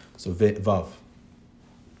 So vav.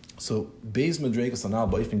 So beis madregas anal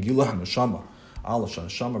ba'ifin gila hanashama ala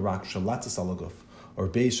shanashama rak shalatzis alaguf, or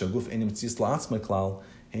beis shaguf enim tzis la'atzma klal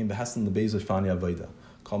heim behasan the beis v'fani avoda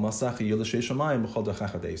kol masachi yilashei shamayim b'chol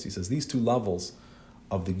dachachadeis. He says these two levels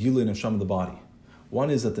of the gila and neshama of the body.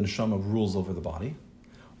 One is that the neshama rules over the body,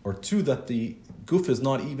 or two, that the guf is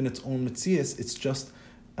not even its own mitzias. It's just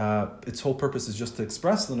its whole purpose is just to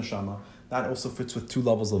express the neshama. That also fits with two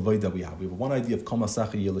levels of avodah that we have. We have one idea of kol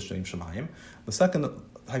masachi yilashei shamayim. The second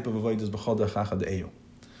type of avodah is b'chol derech ha'de'eu.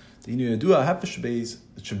 The inu yadua hafish beis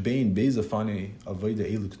shebein beis afani avodah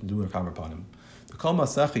elu k'ndu nekamer panim. The kol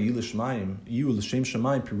masachi yilashmayim yu l'shem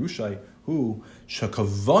shamayim pirushai hu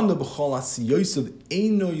shakavana b'chol asiyosav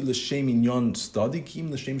eino l'shem inyan stadikim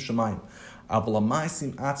l'shem shamayim.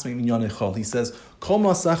 He says, Kol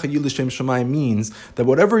Masacha Yileshem Shemayim means that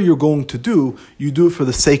whatever you're going to do, you do it for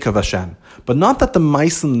the sake of Hashem. But not that the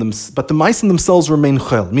meisim themselves remain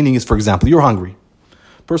chel. Meaning is, for example, you're hungry.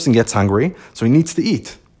 Person gets hungry, so he needs to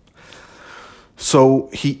eat. So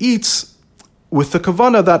he eats with the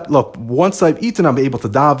kavanah that, look, once I've eaten, I'm able to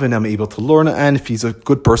daven, I'm able to learn, and if he's a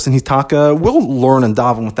good person, he's taka will learn and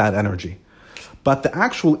daven with that energy. But the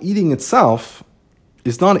actual eating itself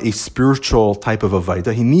is not a spiritual type of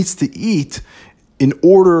avodah. He needs to eat in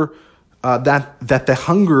order that the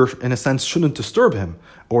hunger, in a sense, shouldn't disturb him,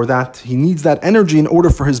 or that he needs that energy in order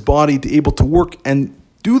for his body to be able to work and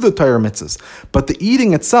do the Torah mitzvahs. But the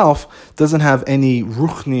eating itself doesn't have any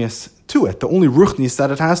ruchnius to it. The only ruchnius that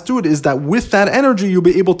it has to it is that with that energy, you'll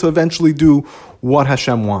be able to eventually do what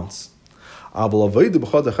Hashem wants. The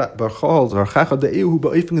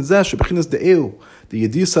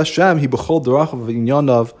Yedis Hashem, he bechol derach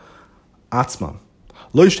v'inyan atzmam.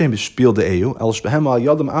 Lo yishtein b'shpil de'eu, el shbehem al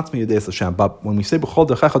yadam atzmi yedis Hashem. But when we say bechol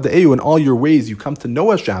derach de'eu, in all your ways you come to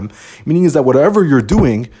know Hashem, meaning is that whatever you're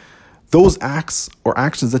doing, those acts or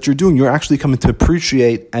actions that you're doing, you're actually coming to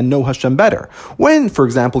appreciate and know Hashem better. When, for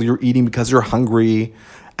example, you're eating because you're hungry,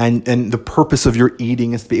 and the purpose of your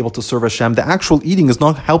eating is to be able to serve Hashem, the actual eating is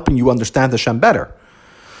not helping you understand Hashem better.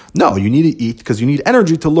 No, you need to eat because you need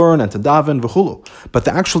energy to learn and to daven v'chulu. But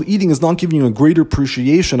the actual eating is not giving you a greater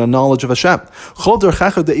appreciation and knowledge of Hashem. Chol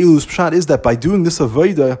derech de'ilus pshat is that by doing this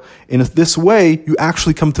avodah in this way, you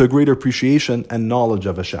actually come to a greater appreciation and knowledge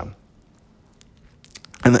of Hashem.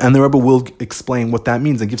 And the Rebbe will explain what that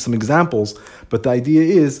means and give some examples. But the idea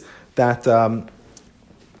is that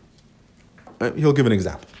he'll give an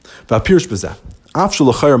example. V'apirsh b'zeh. Af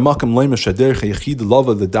shulachayr makam leima shaderech yechid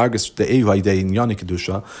lava the dargas de'eu haydei in yani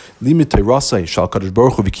kedusha limit teirasai shal kadosh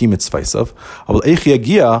baruch hu v'kim etzvaisav aval eich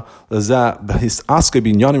yagia lezeh b'his aske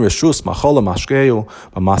bin yani reshus machala mashkeu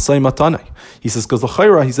b'masai matanai. He says, because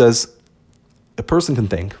l'chayra, he says, a person can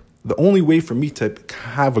think, the only way for me to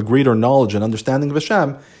have a greater knowledge and understanding of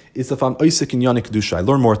Hashem is if I'm Isaac in Yani Kedusha. I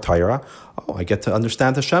learn more Torah. Oh, I get to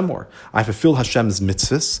understand Hashem more. I fulfill Hashem's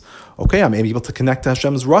mitzvahs. Okay, I'm able to connect to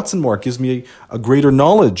Hashem's ratzon more. It gives me a greater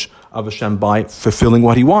knowledge of Hashem by fulfilling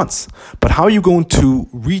what He wants. But how are you going to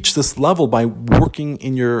reach this level? By working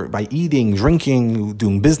by eating, drinking,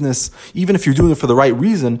 doing business, even if you're doing it for the right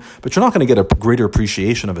reason, but you're not going to get a greater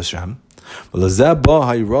appreciation of Hashem. The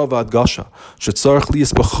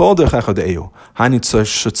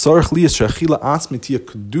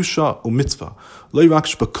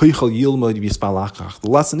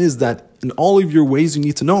lesson is that in all of your ways you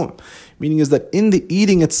need to know him. Meaning is that in the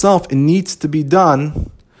eating itself, it needs to be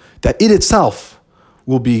done, that it itself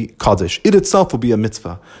will be kaddish. It itself will be a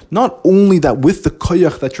mitzvah. Not only that with the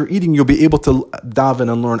koyach that you're eating, you'll be able to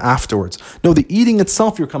daven and learn afterwards. No, the eating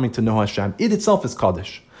itself, you're coming to know Hashem. It itself is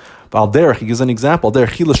kaddish. But al he gives an example. There,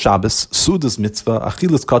 chilas Shabbos, sudas mitzvah,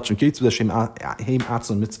 achilas kachim, keitzv Hashem heim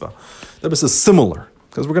atzon mitzvah. That is similar,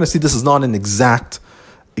 because we're going to see this is not an exact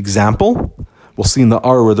example. We'll see in the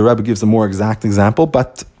Ara where the Rebbe gives a more exact example,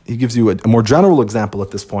 but he gives you a more general example at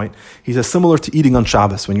this point. He says similar to eating on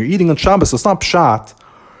Shabbos. When you're eating on Shabbos, it's not pshat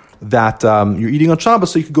that you're eating on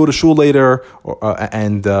Shabbos so you could go to shul later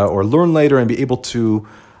or learn later and be able to.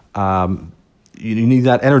 You need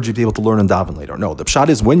that energy to be able to learn and daven later. No, the pshat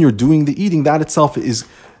is when you're doing the eating, that itself is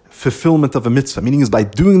fulfillment of a mitzvah. Meaning is by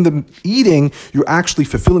doing the eating, you're actually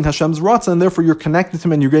fulfilling Hashem's ratzah, and therefore you're connected to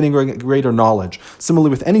Him and you're getting greater knowledge. Similarly,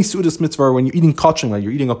 with any sudas mitzvah, when you're eating kachim, like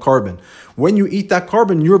you're eating a carbon, when you eat that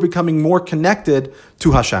carbon, you're becoming more connected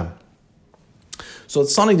to Hashem. So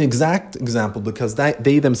it's not an exact example because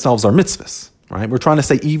they themselves are mitzvahs, right? We're trying to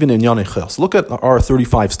say even in Yonei Chil. So look at our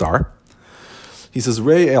 35 star. He says,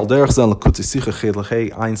 Rei el derech zel l'kutzi Sicha Chelek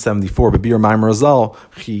 174 b'bir ma'amar azal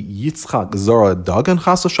chi Yitzchak zara dagan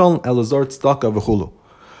chas v'shalom elazar tzedaka v'chulu.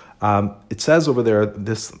 It says over there,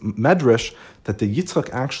 this medrash, that the Yitzchak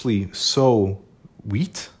actually sow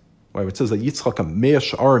wheat. Right? It says that Yitzchak mea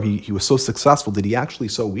sha'arim, he was so successful. Did he actually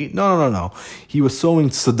sow wheat? No. He was sowing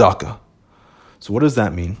tzedaka. So what does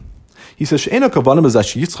that mean? He says, She'ena kavanim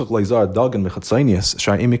b'zeh Yitzchak leizar dagan mechatzaynias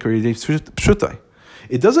sha'im ikar yidei pshutai.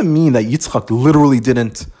 It doesn't mean that Yitzchak literally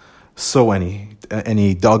didn't sow any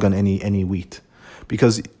dagan, any wheat,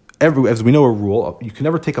 because as we know a rule, you can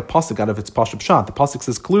never take a pasuk out of its pashup pshat. The pasuk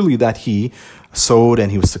says clearly that he sowed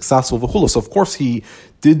and he was successful v'chulu. So of course he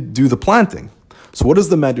did do the planting. So what does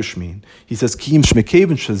the medrash mean? He says Kiim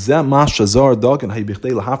shmekevin shezeh ma shazar dagan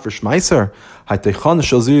haybichdei lahafresh meiser haytechan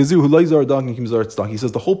shazir zu hulayzar dagan kim zar tzedakah. He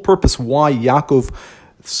says the whole purpose why Yakov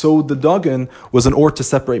sowed the dagan was in order to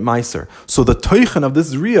separate meiser. So the teichen of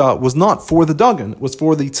this zriya was not for the dagan, it was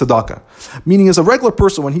for the tzedakah. Meaning, as a regular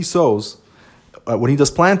person, when he sows, when he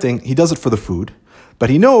does planting, he does it for the food,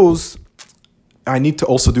 but he knows I need to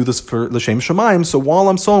also do this for l'shem shamayim. So while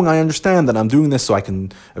I'm sowing, I understand that I'm doing this so I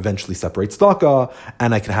can eventually separate tzedakah,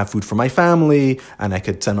 and I can have food for my family, and I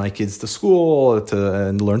could send my kids to school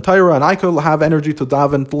and learn Torah, and I could have energy to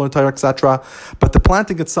daven, to learn Torah, etc. But the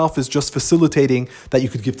planting itself is just facilitating that you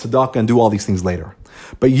could give tzedakah and do all these things later.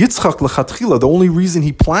 But Yitzchak l'chatchila, the only reason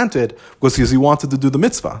he planted was because he wanted to do the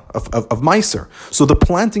mitzvah of meiser. So the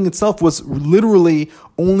planting itself was literally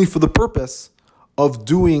only for the purpose of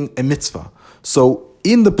doing a mitzvah. So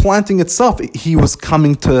in the planting itself, he was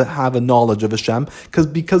coming to have a knowledge of Hashem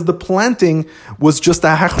because the planting was just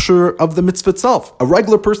a hechsher of the mitzvah itself. A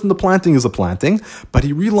regular person, the planting is a planting, but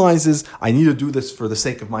he realizes I need to do this for the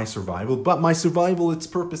sake of my survival. But my survival, its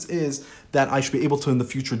purpose is that I should be able to in the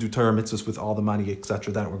future do Torah mitzvahs with all the money,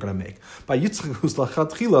 etc. that we're going to make. By Yitzchak, who's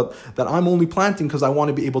lachatchila, that I'm only planting because I want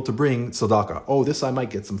to be able to bring tzedakah. Oh, this I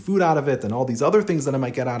might get some food out of it, and all these other things that I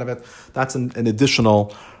might get out of it. That's an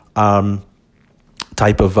additional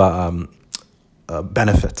type of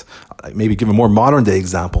benefit. Maybe give a more modern day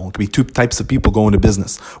example. It could be two types of people going to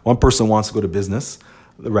business. One person wants to go to business.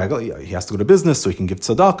 He has to go to business so he can give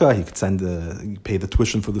tzedakah, he could pay the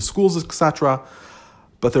tuition for the schools, etc.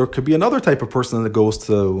 But there could be another type of person that goes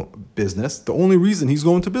to business. The only reason he's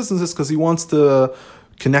going to business is because he wants to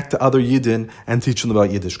connect to other Yidden and teach them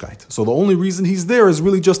about Yiddishkeit. So the only reason he's there is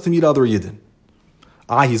really just to meet other Yidden.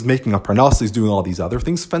 He's making a parnas, he's doing all these other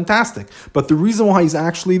things, fantastic. But the reason why he's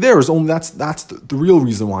actually there is only that's the real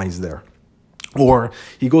reason why he's there. Or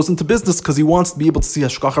he goes into business because he wants to be able to see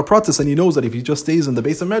Hashgacha Pratis, and he knows that if he just stays in the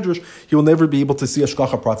base of Medrash, he will never be able to see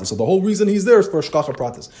Hashgacha Pratis. So the whole reason he's there is for Hashgacha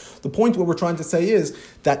Pratis. The point what we're trying to say is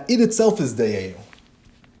that it itself is De'eu.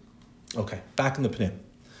 Okay, back in the Pnim.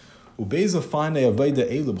 He says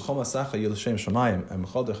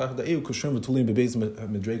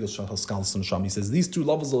these two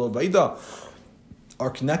levels of Aveda are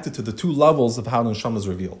connected to the two levels of how the Neshama is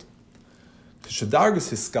revealed. He says when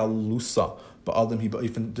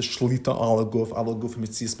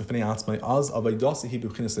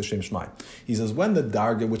the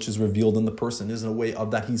darga which is revealed in the person is in a way of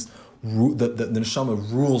that the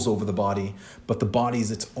Neshama rules over the body, but the body is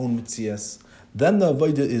its own mitzias. Then the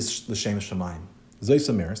avodah is l'shem shamayim.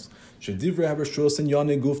 Zoysamers shedivrei haber shos and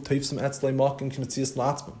yane guf teifsim etzlei makim k'mitzias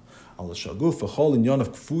latzmim. Meaning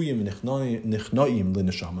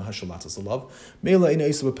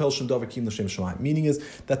is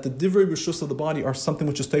that the divrei reshus of the body are something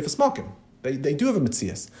which is teifas makim. They do have a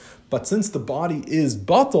mitzias. But since the body is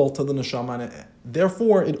batal to the neshama,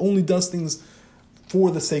 therefore it only does things for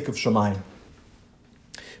the sake of shamayim.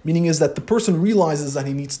 Meaning is that the person realizes that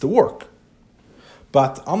he needs to work.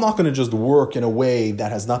 But I'm not going to just work in a way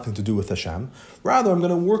that has nothing to do with Hashem. Rather, I'm going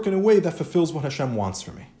to work in a way that fulfills what Hashem wants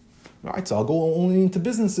for me. Right? So I'll go only into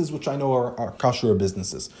businesses which I know are kosher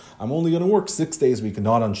businesses. I'm only going to work 6 days a week and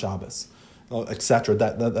not on Shabbos, etc.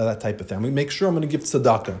 That type of thing. I'm going to make sure I'm going to give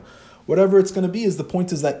tzedakah. Whatever it's going to be, is the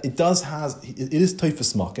point is that it is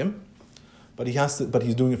teifas makim, but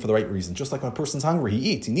he's doing it for the right reason. Just like when a person's hungry,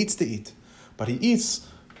 he needs to eat, but he eats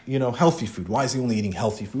healthy food. Why is he only eating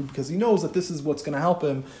healthy food? Because he knows that this is what's going to help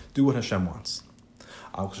him do what Hashem wants.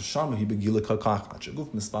 But when the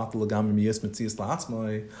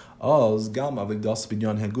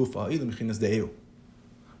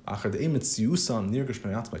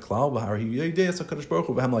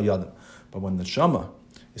Shama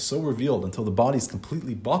is so revealed until the body is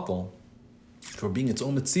completely bottled for being its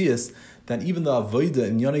own mitzias, that even the avodah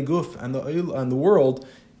in Yanei Guf and the world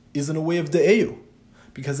is in a way of de'eu,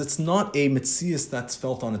 because it's not a mitzias that's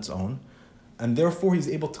felt on its own, and therefore he's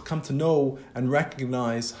able to come to know and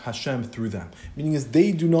recognize Hashem through them. Meaning is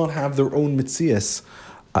they do not have their own mitzias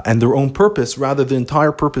and their own purpose. Rather, the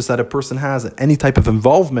entire purpose that a person has at any type of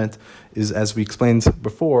involvement is, as we explained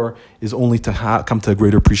before, is only to come to a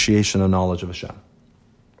greater appreciation and knowledge of Hashem.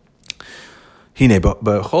 He says,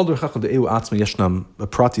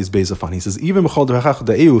 even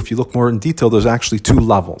if you look more in detail, there's actually 2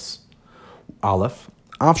 levels. Aleph,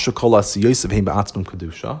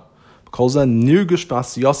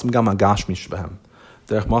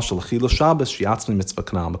 Derech mashal chila Shabbos sheyatzmi mitzvah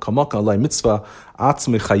kanal mekamaka alei mitzvah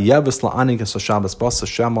atzmi chayeves la'anigas haShabbos basa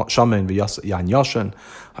shamen v'yan yashen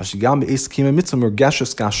hashigam be'eskime mitzvah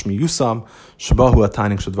mergeshes gashmi yusam shabahu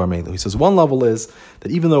atayning shadvar meilu. He says one level is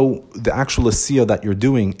that even though the actual asiyah that you're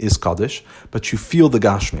doing is kaddish, but you feel the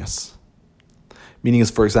gashmias. Meaning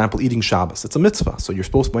is, for example, eating Shabbos. It's a mitzvah. So you're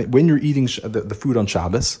supposed to, when you're eating the food on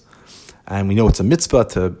Shabbos, and we know it's a mitzvah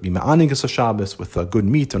to be me'anigas haShabbos with good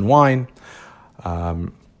meat and wine.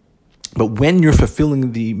 But when you're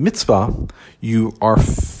fulfilling the mitzvah, you are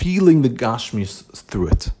feeling the gashmius through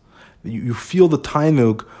it. You feel the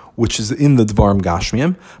tainug which is in the dvarim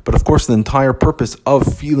gashmiim. But of course, the entire purpose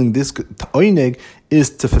of feeling this tainug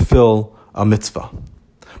is to fulfill a mitzvah.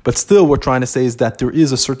 But still, what we're trying to say is that there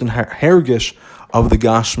is a certain hergish of the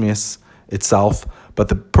gashmius itself, but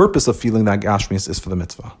the purpose of feeling that gashmius is for the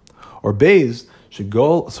mitzvah. Or beis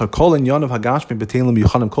shegol kol inyan of hagashmi betelim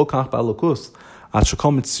yuchanim kol kach ba'alokus.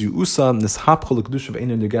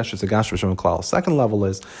 Second level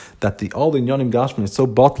is that all the inyanim gashmi is so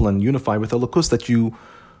bottled and unified with elokus that you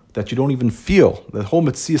don't even feel. The whole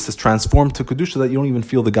mitzias is transformed to kedusha that you don't even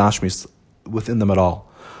feel the gashmis within them at all.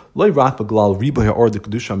 He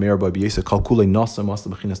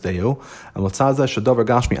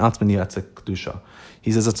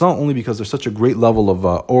says it's not only because there's such a great level of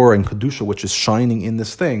or and kedusha which is shining in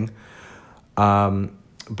this thing,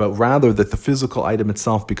 but rather that the physical item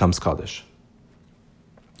itself becomes kaddish.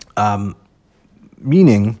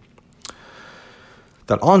 Meaning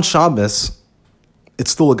that on Shabbos,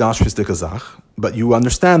 it's still a gashmis dekazach, but you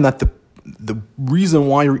understand that the reason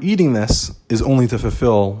why you're eating this is only to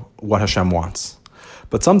fulfill what Hashem wants.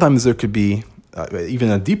 But sometimes there could be,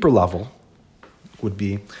 even a deeper level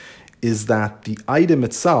is that the item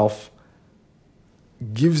itself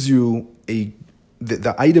gives you the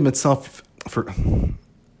item itself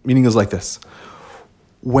meaning is like this.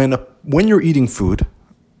 When you're eating food,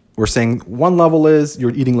 we're saying one level is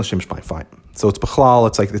you're eating l'shem shmayim, fine. So it's b'chlal,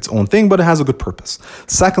 it's like its own thing, but it has a good purpose.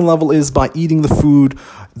 Second level is by eating the food,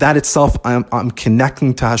 that itself, I'm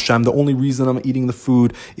connecting to Hashem. The only reason I'm eating the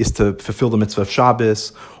food is to fulfill the mitzvah of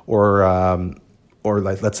Shabbos, or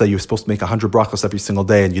like, let's say you're supposed to make 100 brachas every single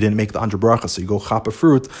day and you didn't make the 100 brachas, so you go chop a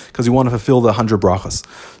fruit because you want to fulfill the 100 brachas.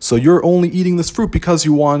 So you're only eating this fruit because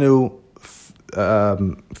you want to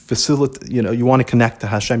facilitate, you want to connect to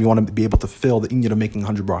Hashem, you want to be able to fulfill the inyan of making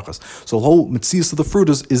 100 brachas. So the whole mitzias of the fruit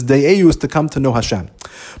is de'eu, is to come to know Hashem.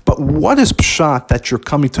 But what is pshat that you're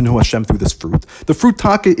coming to know Hashem through this fruit? The fruit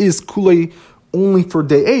taka is kulei only for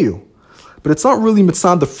de'eu, but it's not really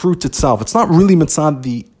mitzad the fruit itself. It's not really mitzad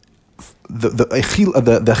the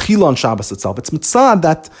achila on Shabbos itself. It's mitzad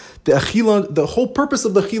that the whole purpose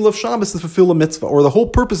of the achila of Shabbos is to fulfill a mitzvah, or the whole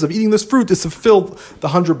purpose of eating this fruit is to fulfill the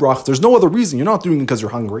 100 brachas. There's no other reason. You're not doing it because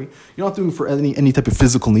you're hungry. You're not doing it for any type of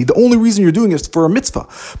physical need. The only reason you're doing it is for a mitzvah.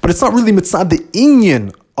 But it's not really mitzad the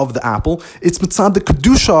inyan of the apple. It's mitzad the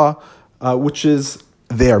kedusha, which is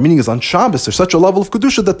there, meaning is on Shabbos, there's such a level of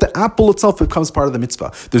kedusha that the apple itself becomes part of the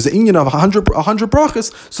mitzvah. There's an inyan of 100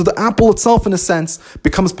 brachas, so the apple itself, in a sense,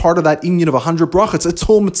 becomes part of that inyan of 100 brachas. Its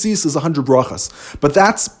whole mitzvah is 100 brachas. But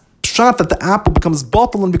that's pshat, that the apple becomes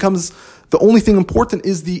bottle and becomes the only thing important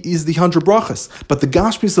is the 100 brachas. But the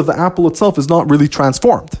gashmis of the apple itself is not really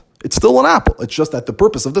transformed. It's still an apple. It's just that the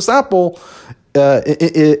purpose of this apple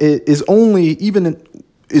is only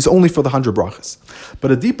for the 100 brachas.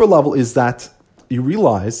 But a deeper level is that you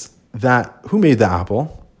realize that who made the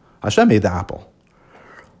apple? Hashem made the apple.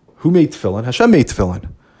 Who made tefillin? Hashem made tefillin.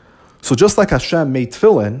 So just like Hashem made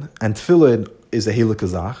tefillin, and tefillin is a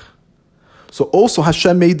helikazach, so also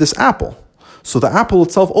Hashem made this apple. So the apple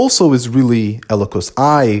itself also is really elikus.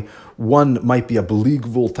 One might be a b'li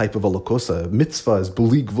gvul type of elikus. A mitzvah is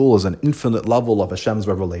b'li gvul, is an infinite level of Hashem's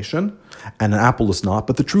revelation, and an apple is not.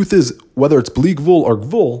 But the truth is, whether it's b'li gvul or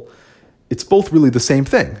gvul, it's both really the same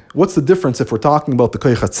thing. What's the difference if we're talking about the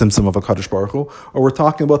koyach hatzimtzum of HaKadosh Baruch Hu, or we're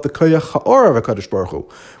talking about the koyach ha'or of HaKadosh Baruch Hu?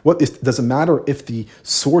 Does it matter if the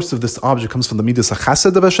source of this object comes from the midas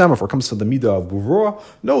hachesed of Hashem, or if it comes from the midah of gvura?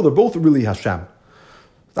 No, they're both really Hashem.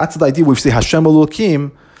 That's the idea. We say Hashem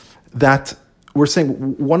Elokim, that we're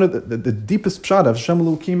saying one of the deepest pshat of Hashem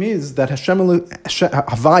Elokim is that Hashem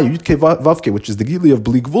Havayu Yudke Vavke, which is the gilui of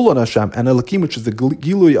Bli Gvul on Hashem, and Elokim, which is the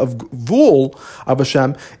gilui of Gvul of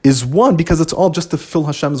Hashem, is one because it's all just to fulfill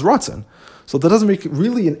Hashem's ratzon. So that doesn't make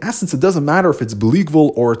really, in essence, it doesn't matter if it's Bli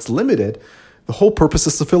Gvul or it's limited. The whole purpose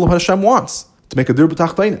is to fulfill what Hashem wants, to make a dir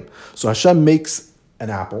b'tach beinim. So Hashem makes an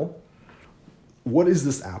apple. What is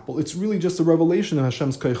this apple? It's really just a revelation of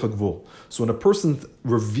Hashem's koyach hagvul. So when a person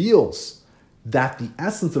reveals that the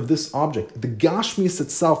essence of this object, the gashmis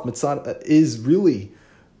itself, mitzad, is really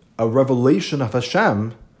a revelation of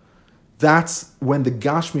Hashem, that's when the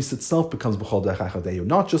gashmis itself becomes b'chol derech hadeyu.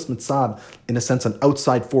 Not just mitzad, in a sense, an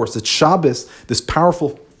outside force. It's Shabbos, this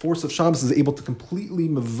powerful force of Shabbos is able to completely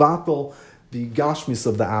mevatel the gashmis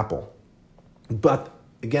of the apple. But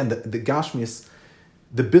again, the gashmis,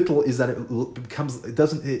 the bittul is that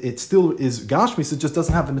it still is gashmis, it just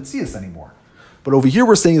doesn't have the mitzias anymore. But over here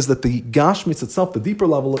we're saying is that the gashmis itself, the deeper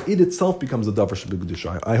level, it itself becomes a davar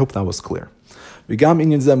shebegdusha. I hope that was clear.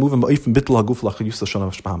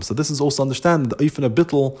 So this is also understand the eifin a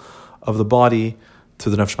bittul of the body to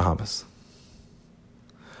the nefesh mahamas.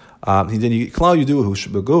 Then you klal yudu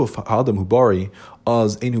shebeguf adam hu bari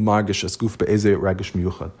as enu margish as guf be'ezeh ragish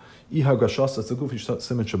miyuchad. Iha gashas as guf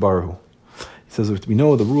simen shabaru. He says, we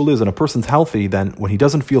know the rule is when a person's healthy, then when he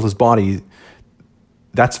doesn't feel his body,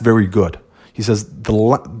 that's very good. He says the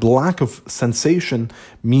lack of sensation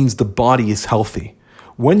means the body is healthy.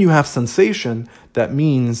 When you have sensation, that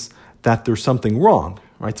means that there's something wrong,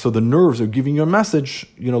 right? So the nerves are giving you a message,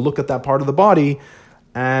 look at that part of the body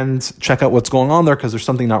and check out what's going on there because there's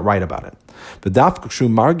something not right about it.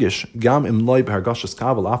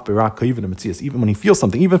 Even when he feels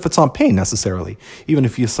something, even if it's on pain necessarily, even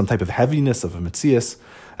if he has some type of heaviness of a mitzias,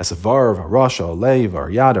 as a var, a rasha, a leiv, a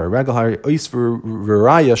yad, or a regal,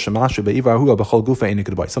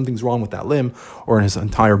 something's wrong with that limb or in his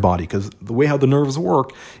entire body, because the way how the nerves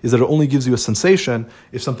work is that it only gives you a sensation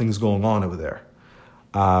if something's going on over there.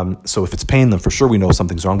 So if it's pain, then for sure we know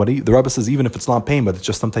something's wrong. But the Rebbe says even if it's not pain, but it's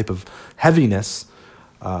just some type of heaviness,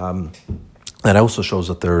 that also shows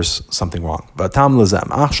that there's something wrong. But the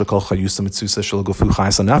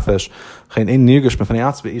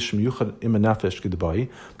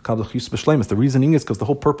reasoning is because the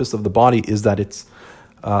whole purpose of the body is that it's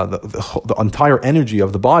the entire energy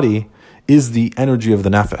of the body is the energy of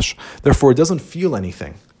the nefesh. Therefore, it doesn't feel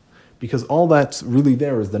anything because all that's really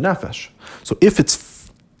there is the nefesh. So if it's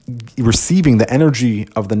receiving the energy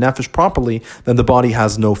of the nefesh properly, then the body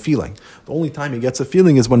has no feeling. The only time it gets a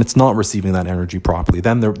feeling is when it's not receiving that energy properly.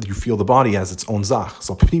 Then you feel the body has its own zach.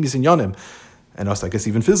 So pnimis inyanim, and us, I guess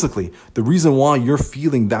even physically, the reason why you're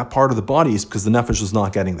feeling that part of the body is because the nefesh is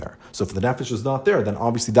not getting there. So if the nefesh is not there, then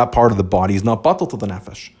obviously that part of the body is not batal to the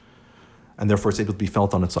nefesh, and therefore it's able to be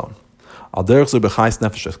felt on its own. Al derech zo bechayis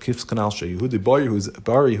nefesh as kifs kanal sheyehudi bari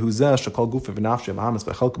huzeh shakal gufe v'nafshe v'hamas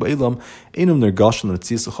v'chalka ba'ilam enum nergashin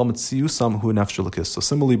l'tzias l'chol mitziyusam hu nefesh l'kis. So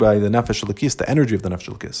similarly by the nefesh l'kis, the energy of the nefesh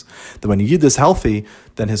l'kis, that when a yid is healthy,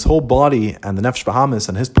 then his whole body and the nefesh v'hamas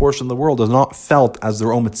and his portion of the world is not felt as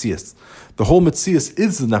their own mitzias. The whole mitzias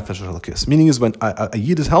is the nefesh l'kis. Meaning is when a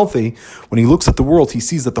yid is healthy, when he looks at the world, he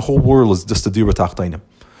sees that the whole world is just a dir b'tachtainim.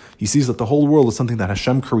 He sees that the whole world is something that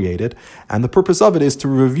Hashem created, and the purpose of it is to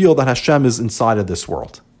reveal that Hashem is inside of this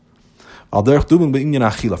world. For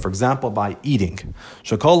example, by eating.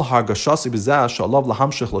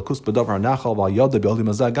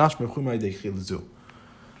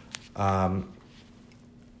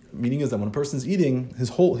 Meaning is that when a person's eating,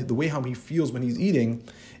 the way how he feels when he's eating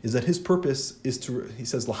is that his purpose is to, he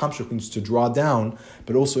says, lahamshich means to draw down,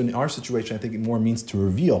 but also in our situation, I think it more means to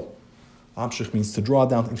reveal. Lahamshich means to draw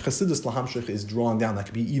down. In Chassidus, lahamshich is drawing down. That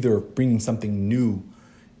could be either bringing something new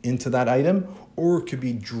into that item, or it could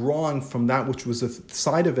be drawing from that which was the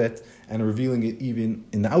side of it and revealing it even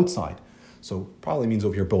in the outside. So probably means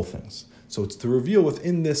over here both things. So it's to reveal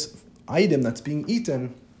within this item that's being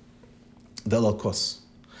eaten the lakus.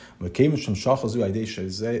 It's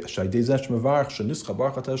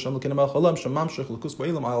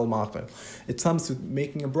comes to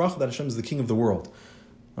making a bracha that Hashem is the king of the world.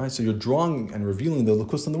 Right? So you're drawing and revealing the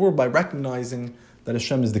lakus in the world by recognizing that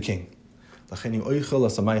Hashem is the king. Then he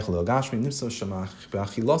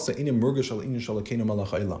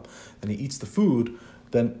eats the food,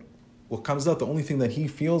 then what comes out, the only thing that he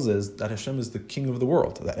feels is that Hashem is the king of the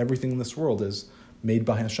world, that everything in this world is made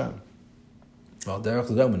by Hashem. Also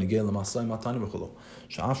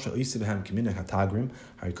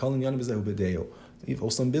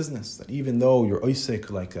in business, that even though you're oisek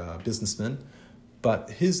like a businessman, but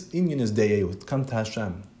his inyan is deyeu, to come to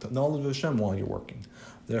Hashem, to acknowledge Hashem while you're working.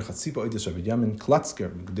 That it's told the story. B'yam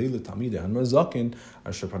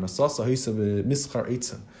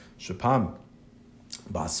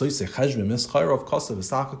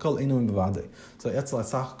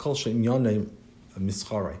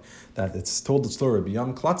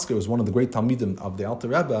Klatzker was one of the great Talmidim of the Alter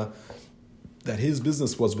Rebbe, that his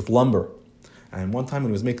business was with lumber. And one time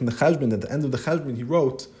when he was making the cheshbon, at the end of the cheshbon, he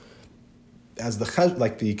wrote, as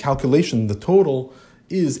the calculation, the total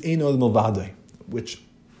is Eino Milvade, which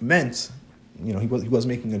meant, he was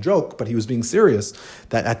making a joke, but he was being serious,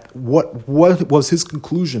 that at what was his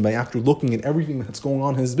conclusion by after looking at everything that's going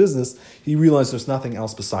on in his business, he realized there's nothing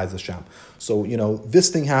else besides Hashem. So, this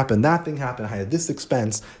thing happened, that thing happened, I had this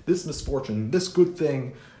expense, this misfortune, this good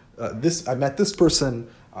thing, I met this person,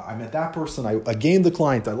 I met that person, I gained the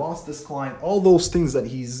client, I lost this client, all those things that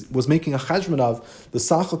he was making a cheshbon of, the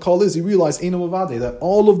Sacha Kol is, he realized, Eino Mavade, that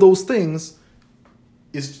all of those things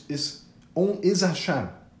is Hashem.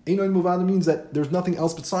 Eino Muvada means that there's nothing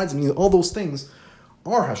else besides him. All those things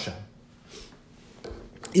are Hashem.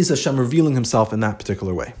 Is Hashem revealing himself in that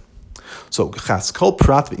particular way? So, chas kol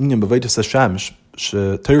prat v'inyan b'veidas Hashem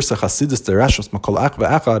she'teirsa chasidus derashos makol ach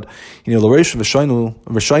v'achad l'reish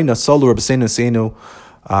v'shayna solur b'seinu seinu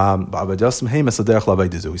ba'avadas mehemes aderech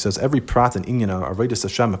l'aveidizu. He says every prat and inyan are veidas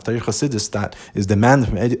Hashem of teir chasidus that is demanded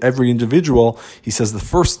from every individual. He says the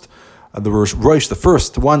first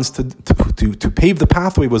ones to pave the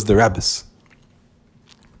pathway was the Rebbes.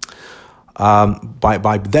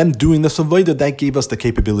 By them doing this avodah, that gave us the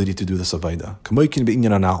capability to do this avodah. Kamoikin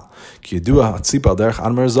beinyan anal. Ki yedua atzipa derech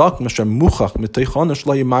admar zak meshem muchach miteichonish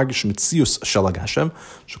lo yimargish mitzius shalag Hashem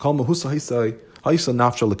shekol mahusa haisa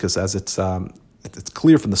nafshalikus, as it's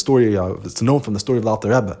clear from the story it's known from the story of the Alter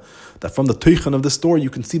Rebbe that from the teichon of the story you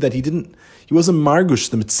can see that he wasn't margush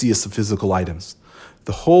the mitzius of physical items.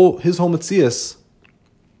 His whole mitzias,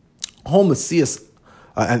 the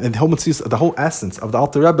whole essence of the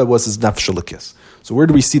Alter Rebbe was his nefesh. So where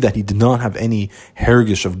do we see that he did not have any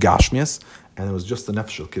herigish of gashmias, and it was just the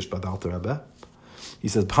nefesh by the Alter Rebbe? He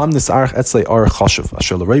says, "B'ham nisarach etzlei ar chashuv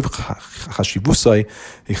asher l'reiv chashivusai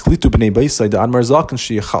hichlitu b'nei beisai da anmar zaken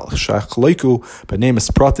sheyachleiku b'nei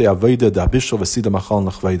mesprate avoda da bishul v'sida machal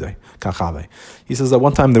nachveidei kachave." He says that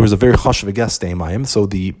one time there was a very chashuv guest name, so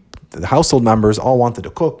the household members all wanted to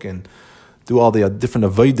cook and do all the different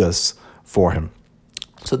avodas for him.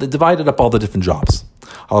 So they divided up all the different jobs.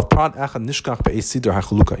 They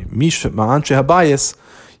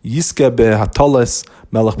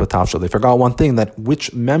forgot one thing, that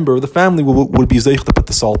which member of the family would be zeich to put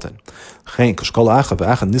the salt in.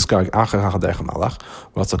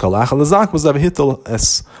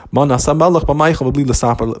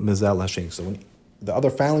 So when the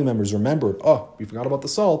other family members remembered, we forgot about the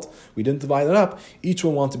salt, we didn't divide it up, each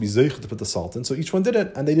one wanted to be zeich to put the salt in, so each one did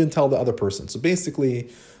it, and they didn't tell the other person. So basically,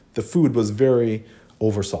 the food was very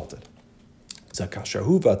oversalted. So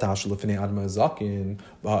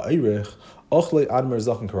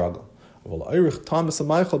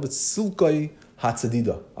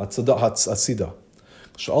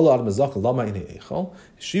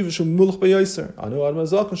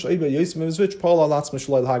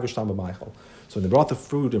when they brought the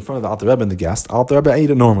food in front of the Alter Rebbe and the guest, Alter Rebbe ate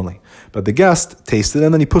it normally, but the guest tasted it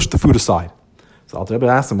and then he pushed the food aside. So the Alter Rebbe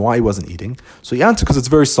asked him why he wasn't eating. So he answered, because it's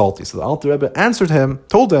very salty. So the Alter Rebbe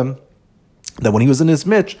told him that when he was in his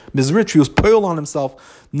mizrich, he was poil on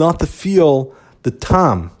himself not to feel the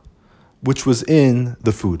tam which was in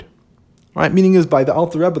the food. Right? Meaning is, by the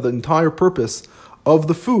Alter Rebbe, the entire purpose of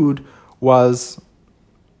the food was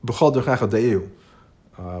b'chol derchecha de'eu.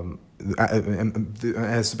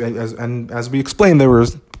 As we explained, there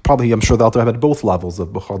was probably, I'm sure the Alter Rebbe had both levels of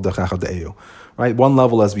b'chol derchecha de'eu. Right? One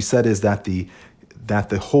level, as we said, is that the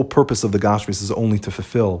whole purpose of the Gashmis is only to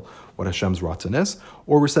fulfill what Hashem's Ratzon is.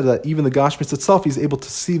 Or we said that even the Gashmis itself, he's able to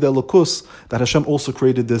see the Elokus, that Hashem also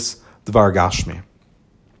created this Dvar Gashmi.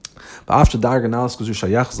 After Darga Nalas Kuzu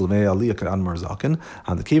Shayach Zalmei Aliyah Kan Anmar Zaken,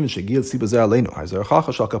 and the Kevin Shegil Siba Zer Aleinu, Hazer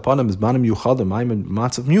Chacha Shakapanim is Banim Yuchad, and Maimon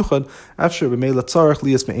Matzav Muchad, after Bemei Latzarach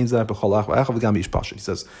Lias Mein Zay Becholach, Echav Gam Ishpash. He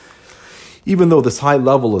says, even though this high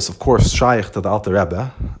level is, of course, shaykh to the Alter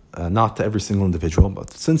Rebbe, not to every single individual,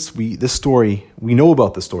 but since we know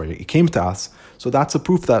about the story, it came to us, so that's a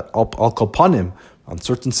proof that Al Kalpanim, on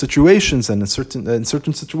certain situations and in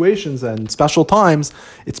certain situations and special times,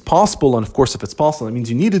 it's possible, and of course, if it's possible, that means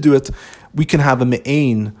you need to do it. We can have a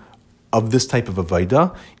me'ain of this type of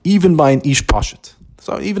avodah, even by an ish pashit.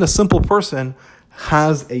 So even a simple person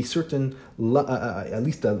has a certain, at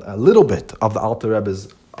least a little bit of the Alter Rebbe's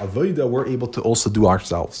avodah we're able to also do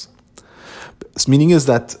ourselves. This meaning is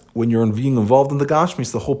that when you're being involved in the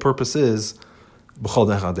Gashmis, the whole purpose is b'chol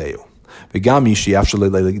dechadeu. He says,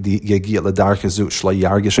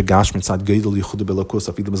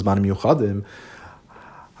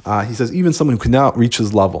 even someone who cannot reach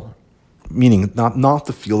his level, meaning not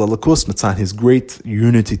to feel Elokus mitzad, his great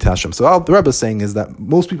unity to Hashem. So the Rebbe is saying is that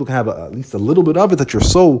most people can have at least a little bit of it, that you're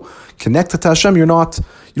so connected to Hashem, you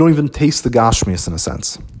don't even taste the Gashmias in a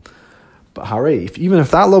sense. But even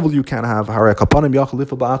if that level you can't have, he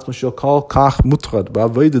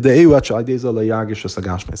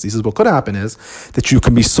says what could happen is that you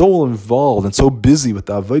can be so involved and so busy with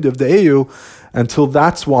the avodah of the EU until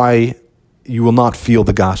that's why you will not feel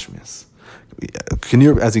the Gashmias.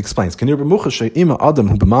 As he explains,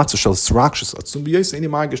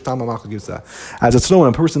 as it's known, when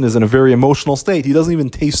a person is in a very emotional state, he doesn't even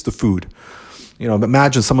taste the food.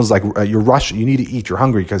 Imagine someone's like, you're rushing, you need to eat, you're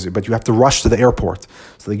hungry, but you have to rush to the airport.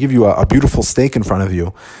 So they give you a beautiful steak in front of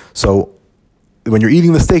you. So when you're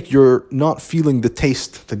eating the steak, you're not feeling the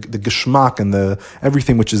taste, the geschmack, and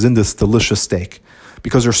everything which is in this delicious steak.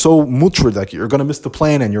 Because you're so mutrid, like you're going to miss the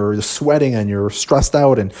plane, and you're sweating, and you're stressed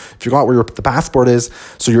out, and forgot where the passport is.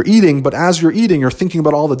 So you're eating, but as you're eating, you're thinking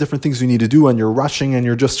about all the different things you need to do, and you're rushing, and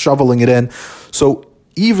you're just shoveling it in. So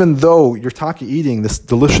even though you're eating this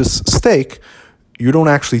delicious steak, you don't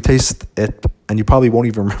actually taste it, and you probably won't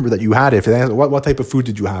even remember that you had it. If they ask, what type of food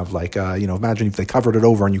did you have? Like, imagine if they covered it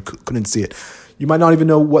over and you couldn't see it. You might not even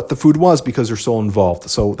know what the food was because you're so involved.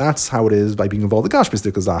 So that's how it is by being involved in Gashmis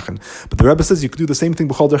Dikazachen. But the Rebbe says you could do the same thing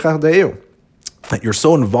b'chol derechach de'eu. That you're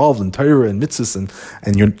so involved in Torah and mitzvahs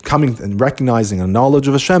and you're coming and recognizing a knowledge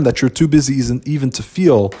of Hashem that you're too busy even to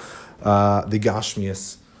feel the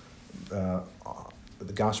Gashmias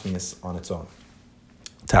on its own.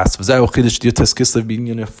 So this is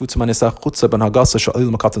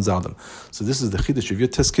the chiddush of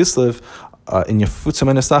Yotes Kislev in Yafutza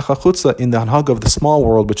Manesach HaChutza, in the Hanhaga of the small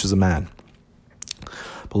world, which is a man.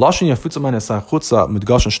 There's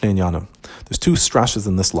two strashes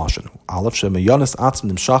in this lashon.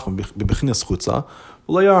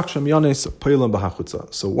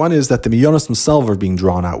 So one is that the miyanis themselves are being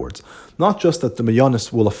drawn outwards. Not just that the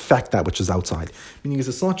miyanis will affect that which is outside. Meaning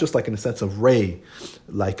it's not just like in a sense of ray,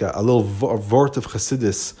 like a little vort of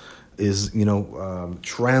chassidus is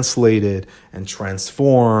translated and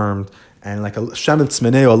transformed, and like a shemetz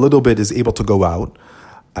meneo a little bit is able to go out.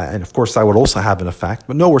 And of course that would also have an effect.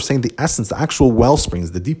 But no, we're saying the essence, the actual well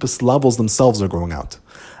springs, the deepest levels themselves are growing out.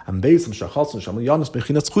 And the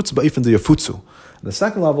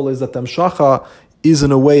second level is that the Amshacha is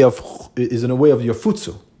in a way of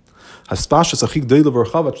Yafutzu.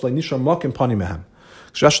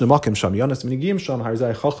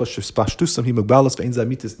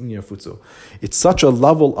 It's such a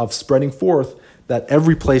level of spreading forth that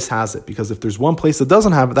every place has it, because if there's one place that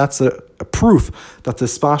doesn't have it, that's a proof that the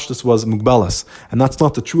spashtus was mugbalas, and that's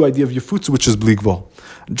not the true idea of Yafutzu, which is bligvol.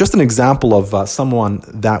 Just an example of someone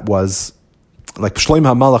that was like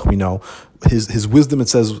Shlomo HaMalach, we know his wisdom, it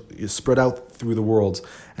says, is spread out through the world,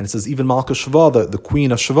 and it says even Malka Shava, the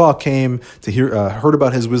queen of Shava, came to hear, heard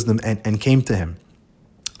about his wisdom and came to him.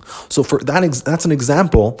 So for that's an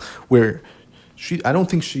example where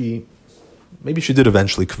maybe she did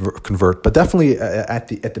eventually convert, but definitely at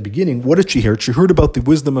the beginning, what did she hear? She heard about the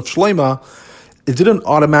wisdom of Shlomo. It didn't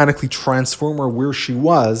automatically transform her where she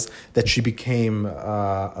was, that she became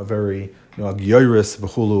a very a gyoris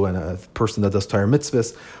v'chulu and a person that does Torah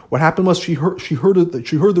mitzvahs. What happened was she heard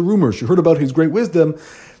the rumors, she heard about his great wisdom,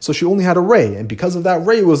 so she only had a ray, and because of that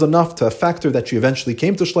ray, it was enough to affect her that she eventually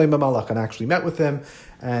came to Shlomo Malach and actually met with him,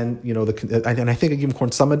 and and I think even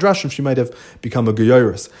according to some midrashim, she might have become a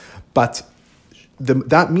gyoris, but.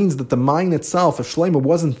 That means that the mind itself of Shlomo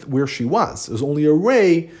wasn't where she was. It was only a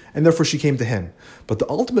ray, and therefore she came to him. But the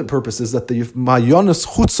ultimate purpose is that the Mayonis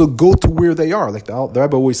Chutzah go to where they are. Like the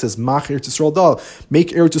Rebbe always says, Mach Eretz Yisrael Dal, make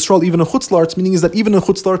Eretz Yisrael even a Chutzlarts, meaning is that even in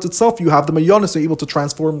Chutzlarts itself, you have the Mayonis are able to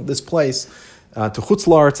transform this place to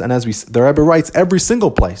Chutzlarts, and as the Rebbe writes, every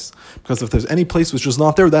single place. Because if there's any place which is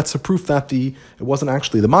not there, that's a proof that it wasn't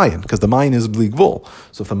actually the Mayan, because the Mayan is Bli Gvul.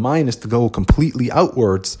 So if the Mayan is to go completely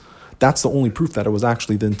outwards, that's the only proof that it was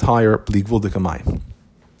actually the entire Bli Gvul Dikamayim.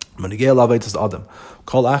 Manigei Lavaitis Adam.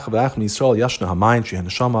 Kol Ach v'Ach Yisrael Yashna Hamayin She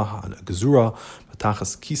Haneshama Gezura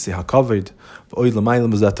B'Tachas Kisei HaKavod V'Oid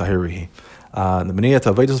L'Mayim B'Zeh Tahirihi. The Maniyat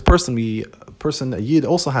Avaitis, a Yid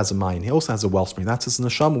also has a mind. He also has a wellspring. That's his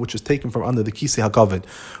neshama, which is taken from under the Kisei HaKavod,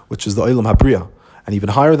 which is the Olam HaBriya. And even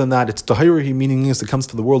higher than that, it's Tahirihi, meaning it comes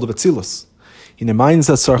to the world of Atzilus. In the minds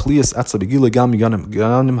that Sarchlias Atza Begila Gam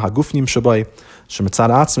Ganim Hagufnim Shabai. So he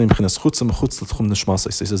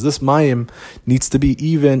says this mayim needs to be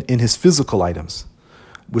even in his physical items,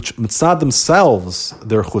 which mitzad themselves,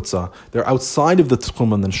 they're chutzah, they're outside of the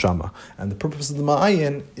tchum and the neshama. And the purpose of the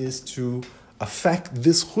ma'ayin is to affect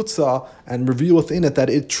this chutzah and reveal within it that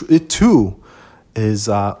it too is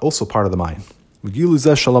also part of the ma'ayin.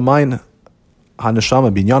 So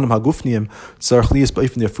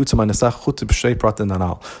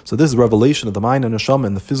this is the revelation of the mind and neshama,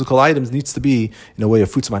 and the physical items needs to be in a way of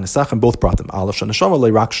futzah ma'nesach and both pratim.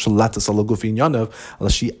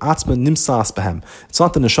 It's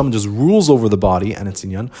not the neshama just rules over the body and its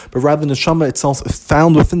inyan, but rather the neshama itself is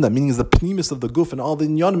found within that, meaning is the pnimis of the guf and all the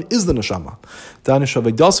inyanim is the neshama.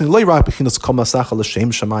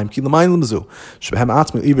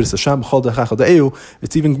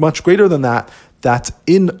 It's even much greater than that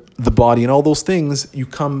in the body and all those things, you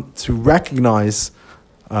come to recognize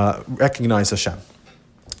Hashem.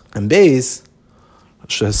 And Beis,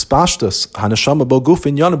 shespashtus haneshama bo guf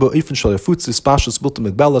inyan bo ifin shel yafutz spashtus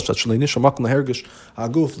butem megbela shat shlei nisha makon lahergish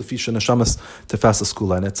haguf lefi sheneshamas tefasa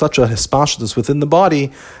skula. And it's such a hispashtus within the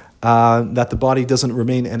body that the body doesn't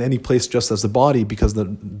remain in any place just as the body, because the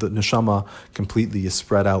neshama completely is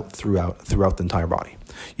spread out throughout the entire body.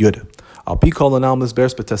 Yud. Al pi kol anal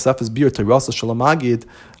misberes betesefes bir terasa shalamagid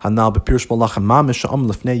hanal bepirsh malachem mamish am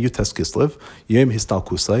lefnei yutes kislev yom histal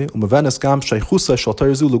kusay umevenes gam sheichusay shal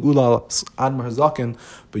terzu lugula admar hazaken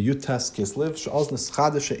beyutes kislev she'aznes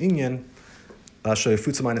chadash she'inyan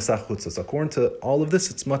she'futza ma'nesach chutzas. According to all of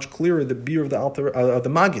this, it's much clearer the beer of the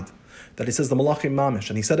Magid that he says the malachim mamish,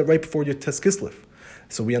 and he said it right before yutes kislev.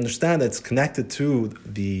 So we understand that it's connected to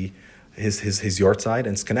his yard side,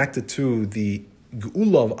 and it's connected to the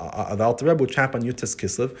Geula of the Alter Rebbe, which happened on Yutes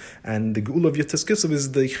Kislev, and the Geula of Yutes Kislev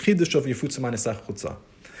is the Chiddush of Yefutza Ma'nesach Chutza.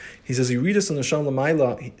 He says, you read us in the Shalom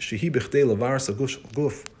L'mayla, Shehi B'chdei L'varas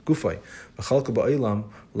Gufay, V'chalka Ba'olam,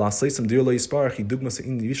 La'aseisam Dir Lo Yisparach, Yidugma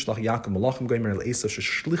Se'in Vayishlach Yakov Malachim Goymer L'Esav,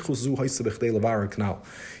 Sheshlichu Zu Haisa B'chdei L'var Knal.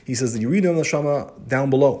 He says that you read in the Shama down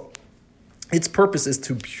below. Its purpose is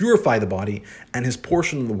to purify the body and his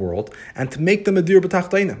portion of the world, and to make them a dir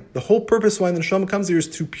b'tachtainim. The whole purpose why the neshama comes here is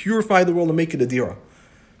to purify the world and make it a dira,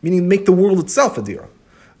 meaning make the world itself a dira.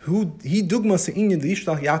 He dugma se'inyan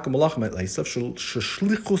v'yishlach Yakov malachim et leisav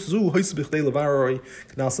sheshlichus zu hois b'chdei levaroi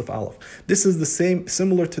knasaf aleph. This is the same,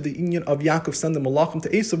 similar to the inyan of Yakov sending malachim to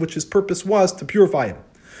Easav, which his purpose was to purify him.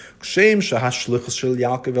 Kshem shahashlichus shel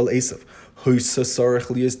Yakov el Easav. Who sarach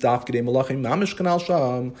liyas dafkidei malachim mamish kanal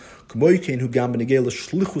sham k'moykein who gam benegel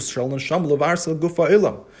shlichus shel nesham levarsa gufa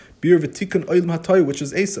ilam bir v'tikun oilam hatoy, which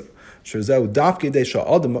is Easav. Shezeu dafkidei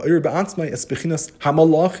sha'adam ma'ir ba'atzmai es bechinas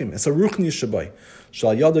hamalachim es a ruchni shabai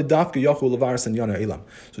shal yadoi dafke yachu levarsa and yana ilam.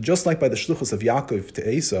 So just like by the shlichus of Yaakov to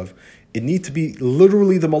Easav, it need to be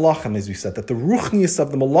literally the malachim, as we said, that the ruchnius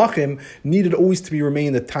of the malachim needed always to be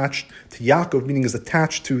remain attached to Yaakov, meaning is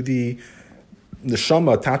attached to the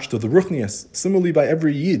neshama, attached to the ruchnius. Similarly, by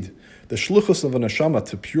every yid, the shluchus of a neshama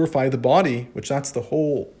to purify the body, which that's the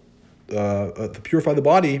whole, to purify the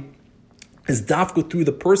body, is dafka through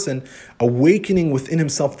the person awakening within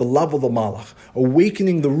himself the love of the malach,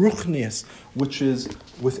 awakening the ruchnius which is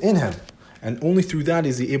within him, and only through that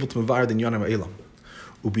is he able to mavir the nyanim elam.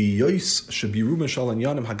 Ubi yois shabiru mishal and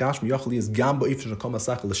yanim hagash miyachli is gamba ifn shakam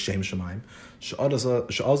asach l'shem shemaim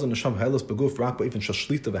she'azan nesham helas beguf rak ba'ifn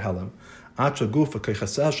shashlita v'helam acha guf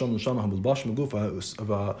kaychaseh shal nesham hamulbash meguf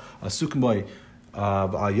asukim boy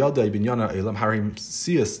v'ayadai binyana elam harim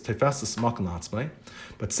siyas tefasas makan latzmai.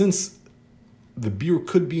 But since the beer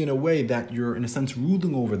could be in a way that you're, in a sense,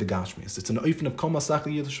 ruling over the Gashmias. It's an oifen of kol masach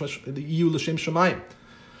yiyu l'shem shamayim.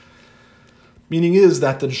 Meaning is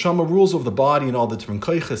that the neshama rules over the body and all the different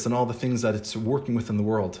koiches and all the things that it's working with in the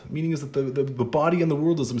world. Meaning is that the body and the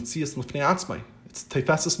world is a mitzias l'fnei atzmai. It's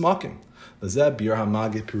tefesas makim. L'zeh bir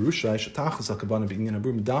ha-magid pirusha shetachas ha-kabana b'inyan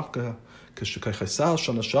abur medavka k'shekaychasal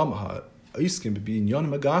shanashama ha'iskim b'inyan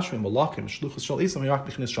magashrim v'lakim shluchas shal isam yarach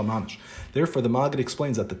b'chnis shal mamish. Therefore, the Magid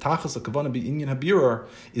explains that the tachas ha-kabana b'inyan habirur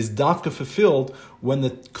is davka fulfilled when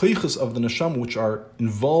the koiches of the neshama which are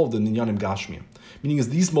involved in the inyanim gashmiyim. Meaning is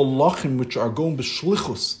these malachim which are going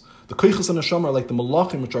b'shlichus, the koiches and neshama are like the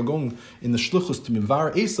malachim which are going in the shlichus to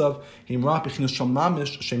mivar Easav, heim ra b'chines sham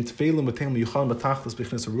mamish, shem tefeilim v'teim yuchal matachlis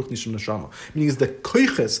b'chines haruchni shel neshama. Meaning is the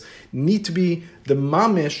koiches need to be the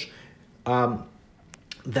mamish,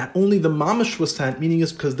 that only the mamish was sent, meaning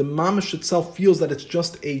is because the mamish itself feels that it's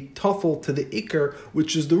just a tuffle to the ikar,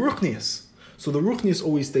 which is the ruchnius. So the ruchnius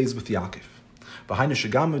always stays with Yakov. Behind the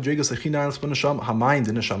shagam madrigas echina and spanasham hamind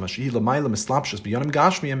in neshama shehi lamayla mislapshus biyanim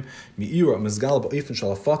gashmiyim miira mizgal ba'ifin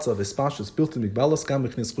shalafatza v'espashus built in migbalas gam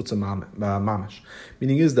b'chnis chutza mamish.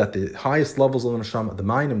 Meaning is that the highest levels of the neshama, the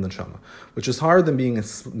mind of the neshama, which is higher than being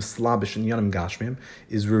mislabish in yanim gashmiyim,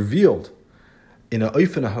 is revealed in a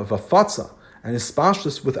oifin of a fatza and is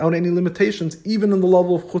spashus without any limitations, even in the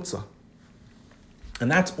level of chutza.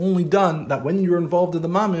 And that's only done that when you're involved in the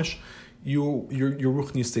mamish, your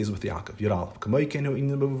ruchni stays with Yakov.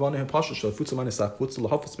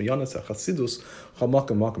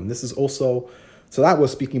 This is also, so that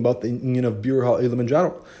was speaking about the union of Bir HaElam in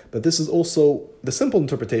general. But this is also the simple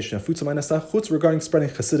interpretation of chutz regarding spreading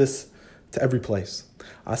Chassidus to every place.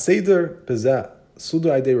 Aseder bezeh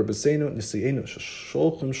suda idei rabbeinu nisienu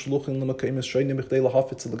sholchim shluchim l'makayim shaynim b'chdei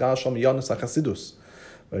lahafitz l'gasham yanis HaChassidus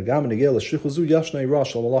v'gam negel l'shlichuzu yashnei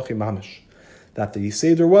rash al-malachim mamish. That the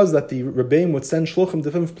Seder was that the Rebbeim would send shluchim to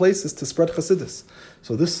different places to spread Chassidus.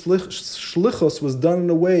 So this shlichus was done in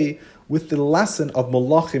a way with the lesson of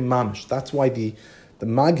Malachim Mamish. That's why the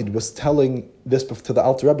Magid was telling this to the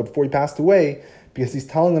Alter Rebbe before he passed away, because he's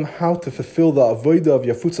telling them how to fulfill the avodah of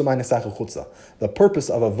Yafutza Ma'anesach Chutza. The purpose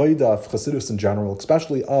of avodah of Chassidus in general,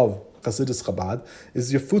 especially of Chassidus Chabad,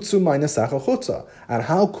 is Yafutzu Ma'anesach Chutza. And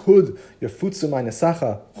how could Yafutzu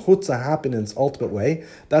Ma'anesach Chutza happen in its ultimate way?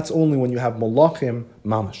 That's only when you have Malachim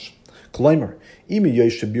Mamish. Kleimer, imi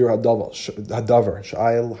yosh bir hadavar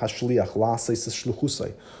sh'ayel hashliach la'asei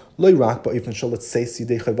shluchusay loy rak ba'ifn shalat seisi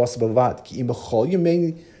dei chayvas bavad ki im b'chol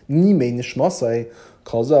yemei nimei nishmasay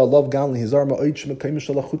kalza alav ganli hizar ma'oid shemekayim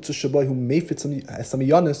shalachutza shabay hu meifetz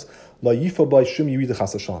samiyanis la yifa by shum yirida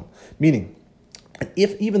chasashan. Meaning,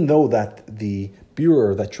 even though that the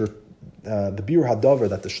birur that the birur hadavar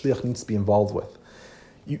that the shliach needs to be involved with,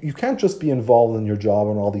 you can't just be involved in your job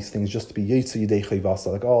and all these things just to be yitzi yidei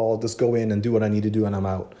chayvasa, like, oh, I'll just go in and do what I need to do and I'm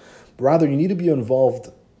out. But rather, you need to be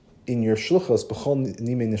involved in your shluchas b'chol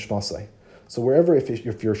nimei nishmasai. So wherever, if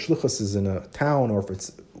your shluchas is in a town, or if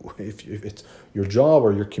it's your job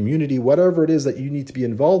or your community, whatever it is that you need to be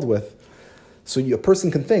involved with, so a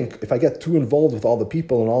person can think, if I get too involved with all the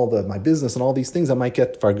people and all my business and all these things, I might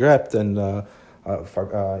get fargrept and more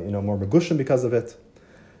megushim because of it.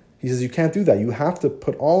 He says you can't do that. You have to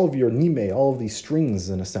put all of your nimei, all of these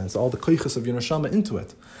strings, in a sense, all the koiches of your neshama into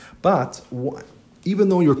it. But even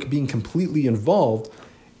though you're being completely involved,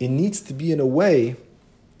 it needs to be in a way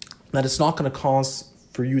that it's not going to cause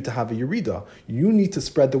for you to have a yerida. You need to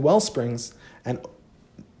spread the well springs and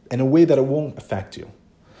in a way that it won't affect you.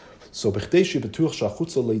 So b'chdei shebetuach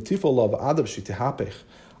shachutza leitif olav adab shitihapech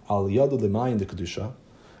al yadu l'mayin de kedusha.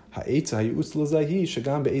 This is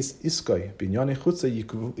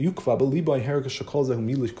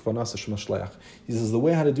the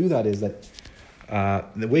way how to do that is that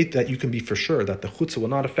the way that you can be for sure that the chutzah will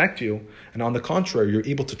not affect you, and on the contrary, you're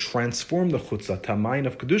able to transform the chutzah to a mind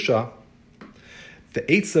of kedusha. The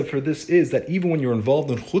Easav for this is that even when you're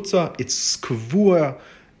involved in chutzah, it's kavua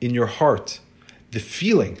in your heart, the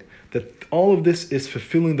feeling that all of this is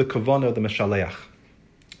fulfilling the kavanah of the meshaleach.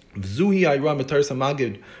 V'zuhi ayra metaris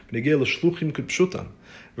hamagid b'negei l'shluchim k'pshutan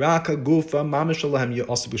raka gufa mamish alehem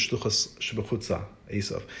ya'asu b'shluchas shebechutza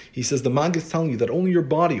Easav. He says the Magid is telling you that only your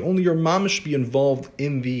body, only your mamish be involved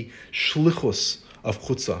in the shlichus of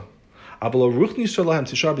chutza. But the ruchnis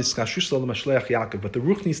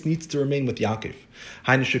needs to remain with Yakov.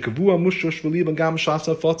 That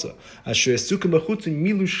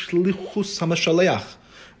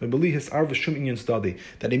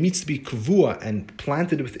it needs to be kavua and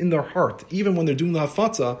planted within their heart, even when they're doing the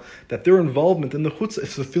hafatza, that their involvement in the chutzah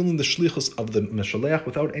is fulfilling the shlichus of the meshaleach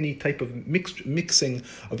without any type of mixing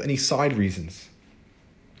of any side reasons.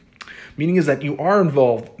 Meaning is that you are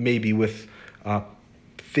involved maybe with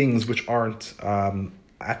things which aren't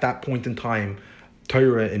at that point in time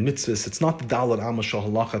Torah and mitzvahs. It's not the Dalat Amashal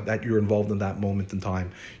Halacha that you're involved in that moment in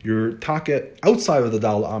time. You're taka outside of the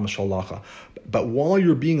Dalat Amashal Halacha. But while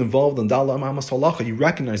you're being involved in Dalat Amashal Halacha, you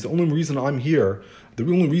recognize the only reason I'm here, the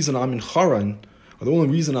only reason I'm in Haran, or the only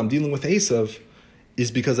reason I'm dealing with Easav, is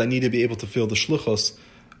because I need to be able to feel the shlichus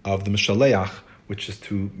of the Mishaleach, which is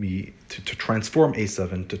to transform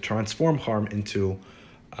Easav and to transform Harm into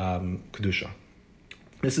Kedusha.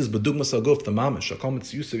 This is Bedugmas Aguf, the Mamish.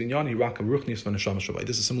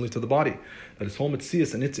 This is similar to the body, that its whole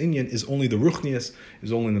Metzias and its Inyan is only the Ruchnius,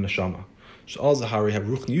 is only the Neshama. Sh'al Zahari have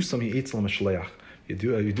Ruchniusam he eats Mishaleach. You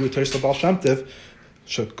do a Teres of Baal Shem Tov,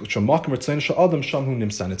 it's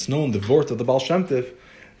known, the Vort of the Baal Shem Tov,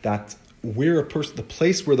 that where a person, the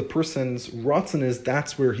place where the person's Ratzon is,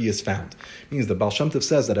 that's where he is found. It means the Baal Shem Tov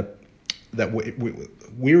says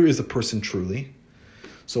where is a person truly?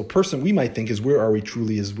 So a person, we might think, is where are we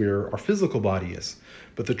truly, is where our physical body is.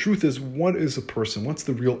 But the truth is, what is a person? What's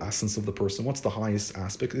the real essence of the person? What's the highest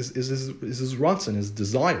aspect? Is his Ratzon, his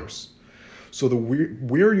desires. So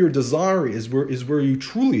where your desire is where you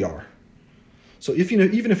truly are. So even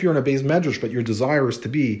if you're in a base medrash, but your desire is to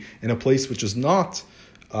be in a place which is not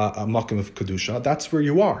a makom of kedusha, that's where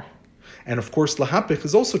you are. And of course, lahapich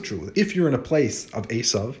is also true. If you're in a place of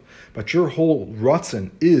Easav, but your whole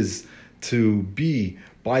ratzon is to be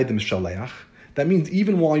by the Mishaleach, that means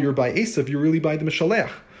even while you're by Easav, you're really by the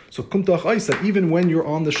Mishaleach. So kumtach ais, that even when you're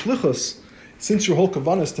on the shlichus, since your whole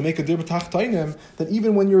kavanah is to make a dir b'tach tainim, that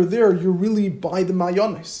even when you're there, you're really by the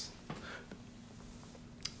mayonis.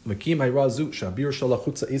 And the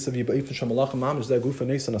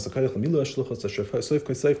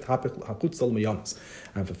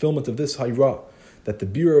fulfillment of this hayra, that the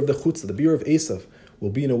beer of the chutza, the beer of Easav, will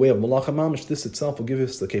be in a way of malacha mamish. This itself will give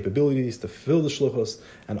us the capabilities to fulfill the shluchos,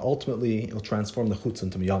 and ultimately it will transform the chutza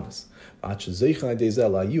into miyanis. So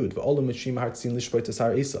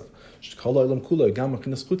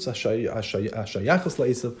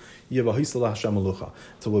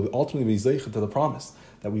we'll ultimately be zeicha to the promise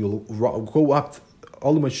that we will go up,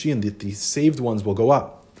 that the saved ones will go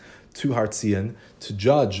up to Har Tzion to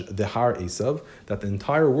judge the Har Easav, that the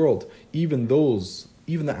entire world, even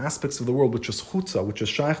the aspects of the world which is chutza, which is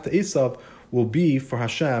shaykh to Easav, will be for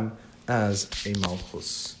Hashem as a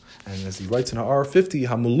malchus. And as he writes in Ha'ar 50,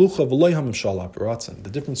 ha-melucha v'loy ha-memshala b'ratzon.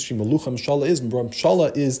 The difference between melucha and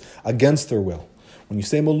memshala is against their will. When you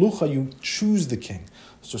say melucha, you choose the king.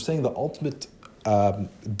 So we're saying the ultimate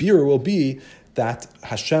beer will be that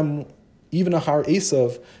Hashem, even a Har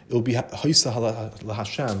Easav, it will be ha'isa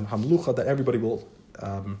Hashem, ha-melucha, that everybody will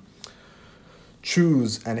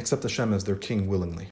choose and accept Hashem as their king willingly.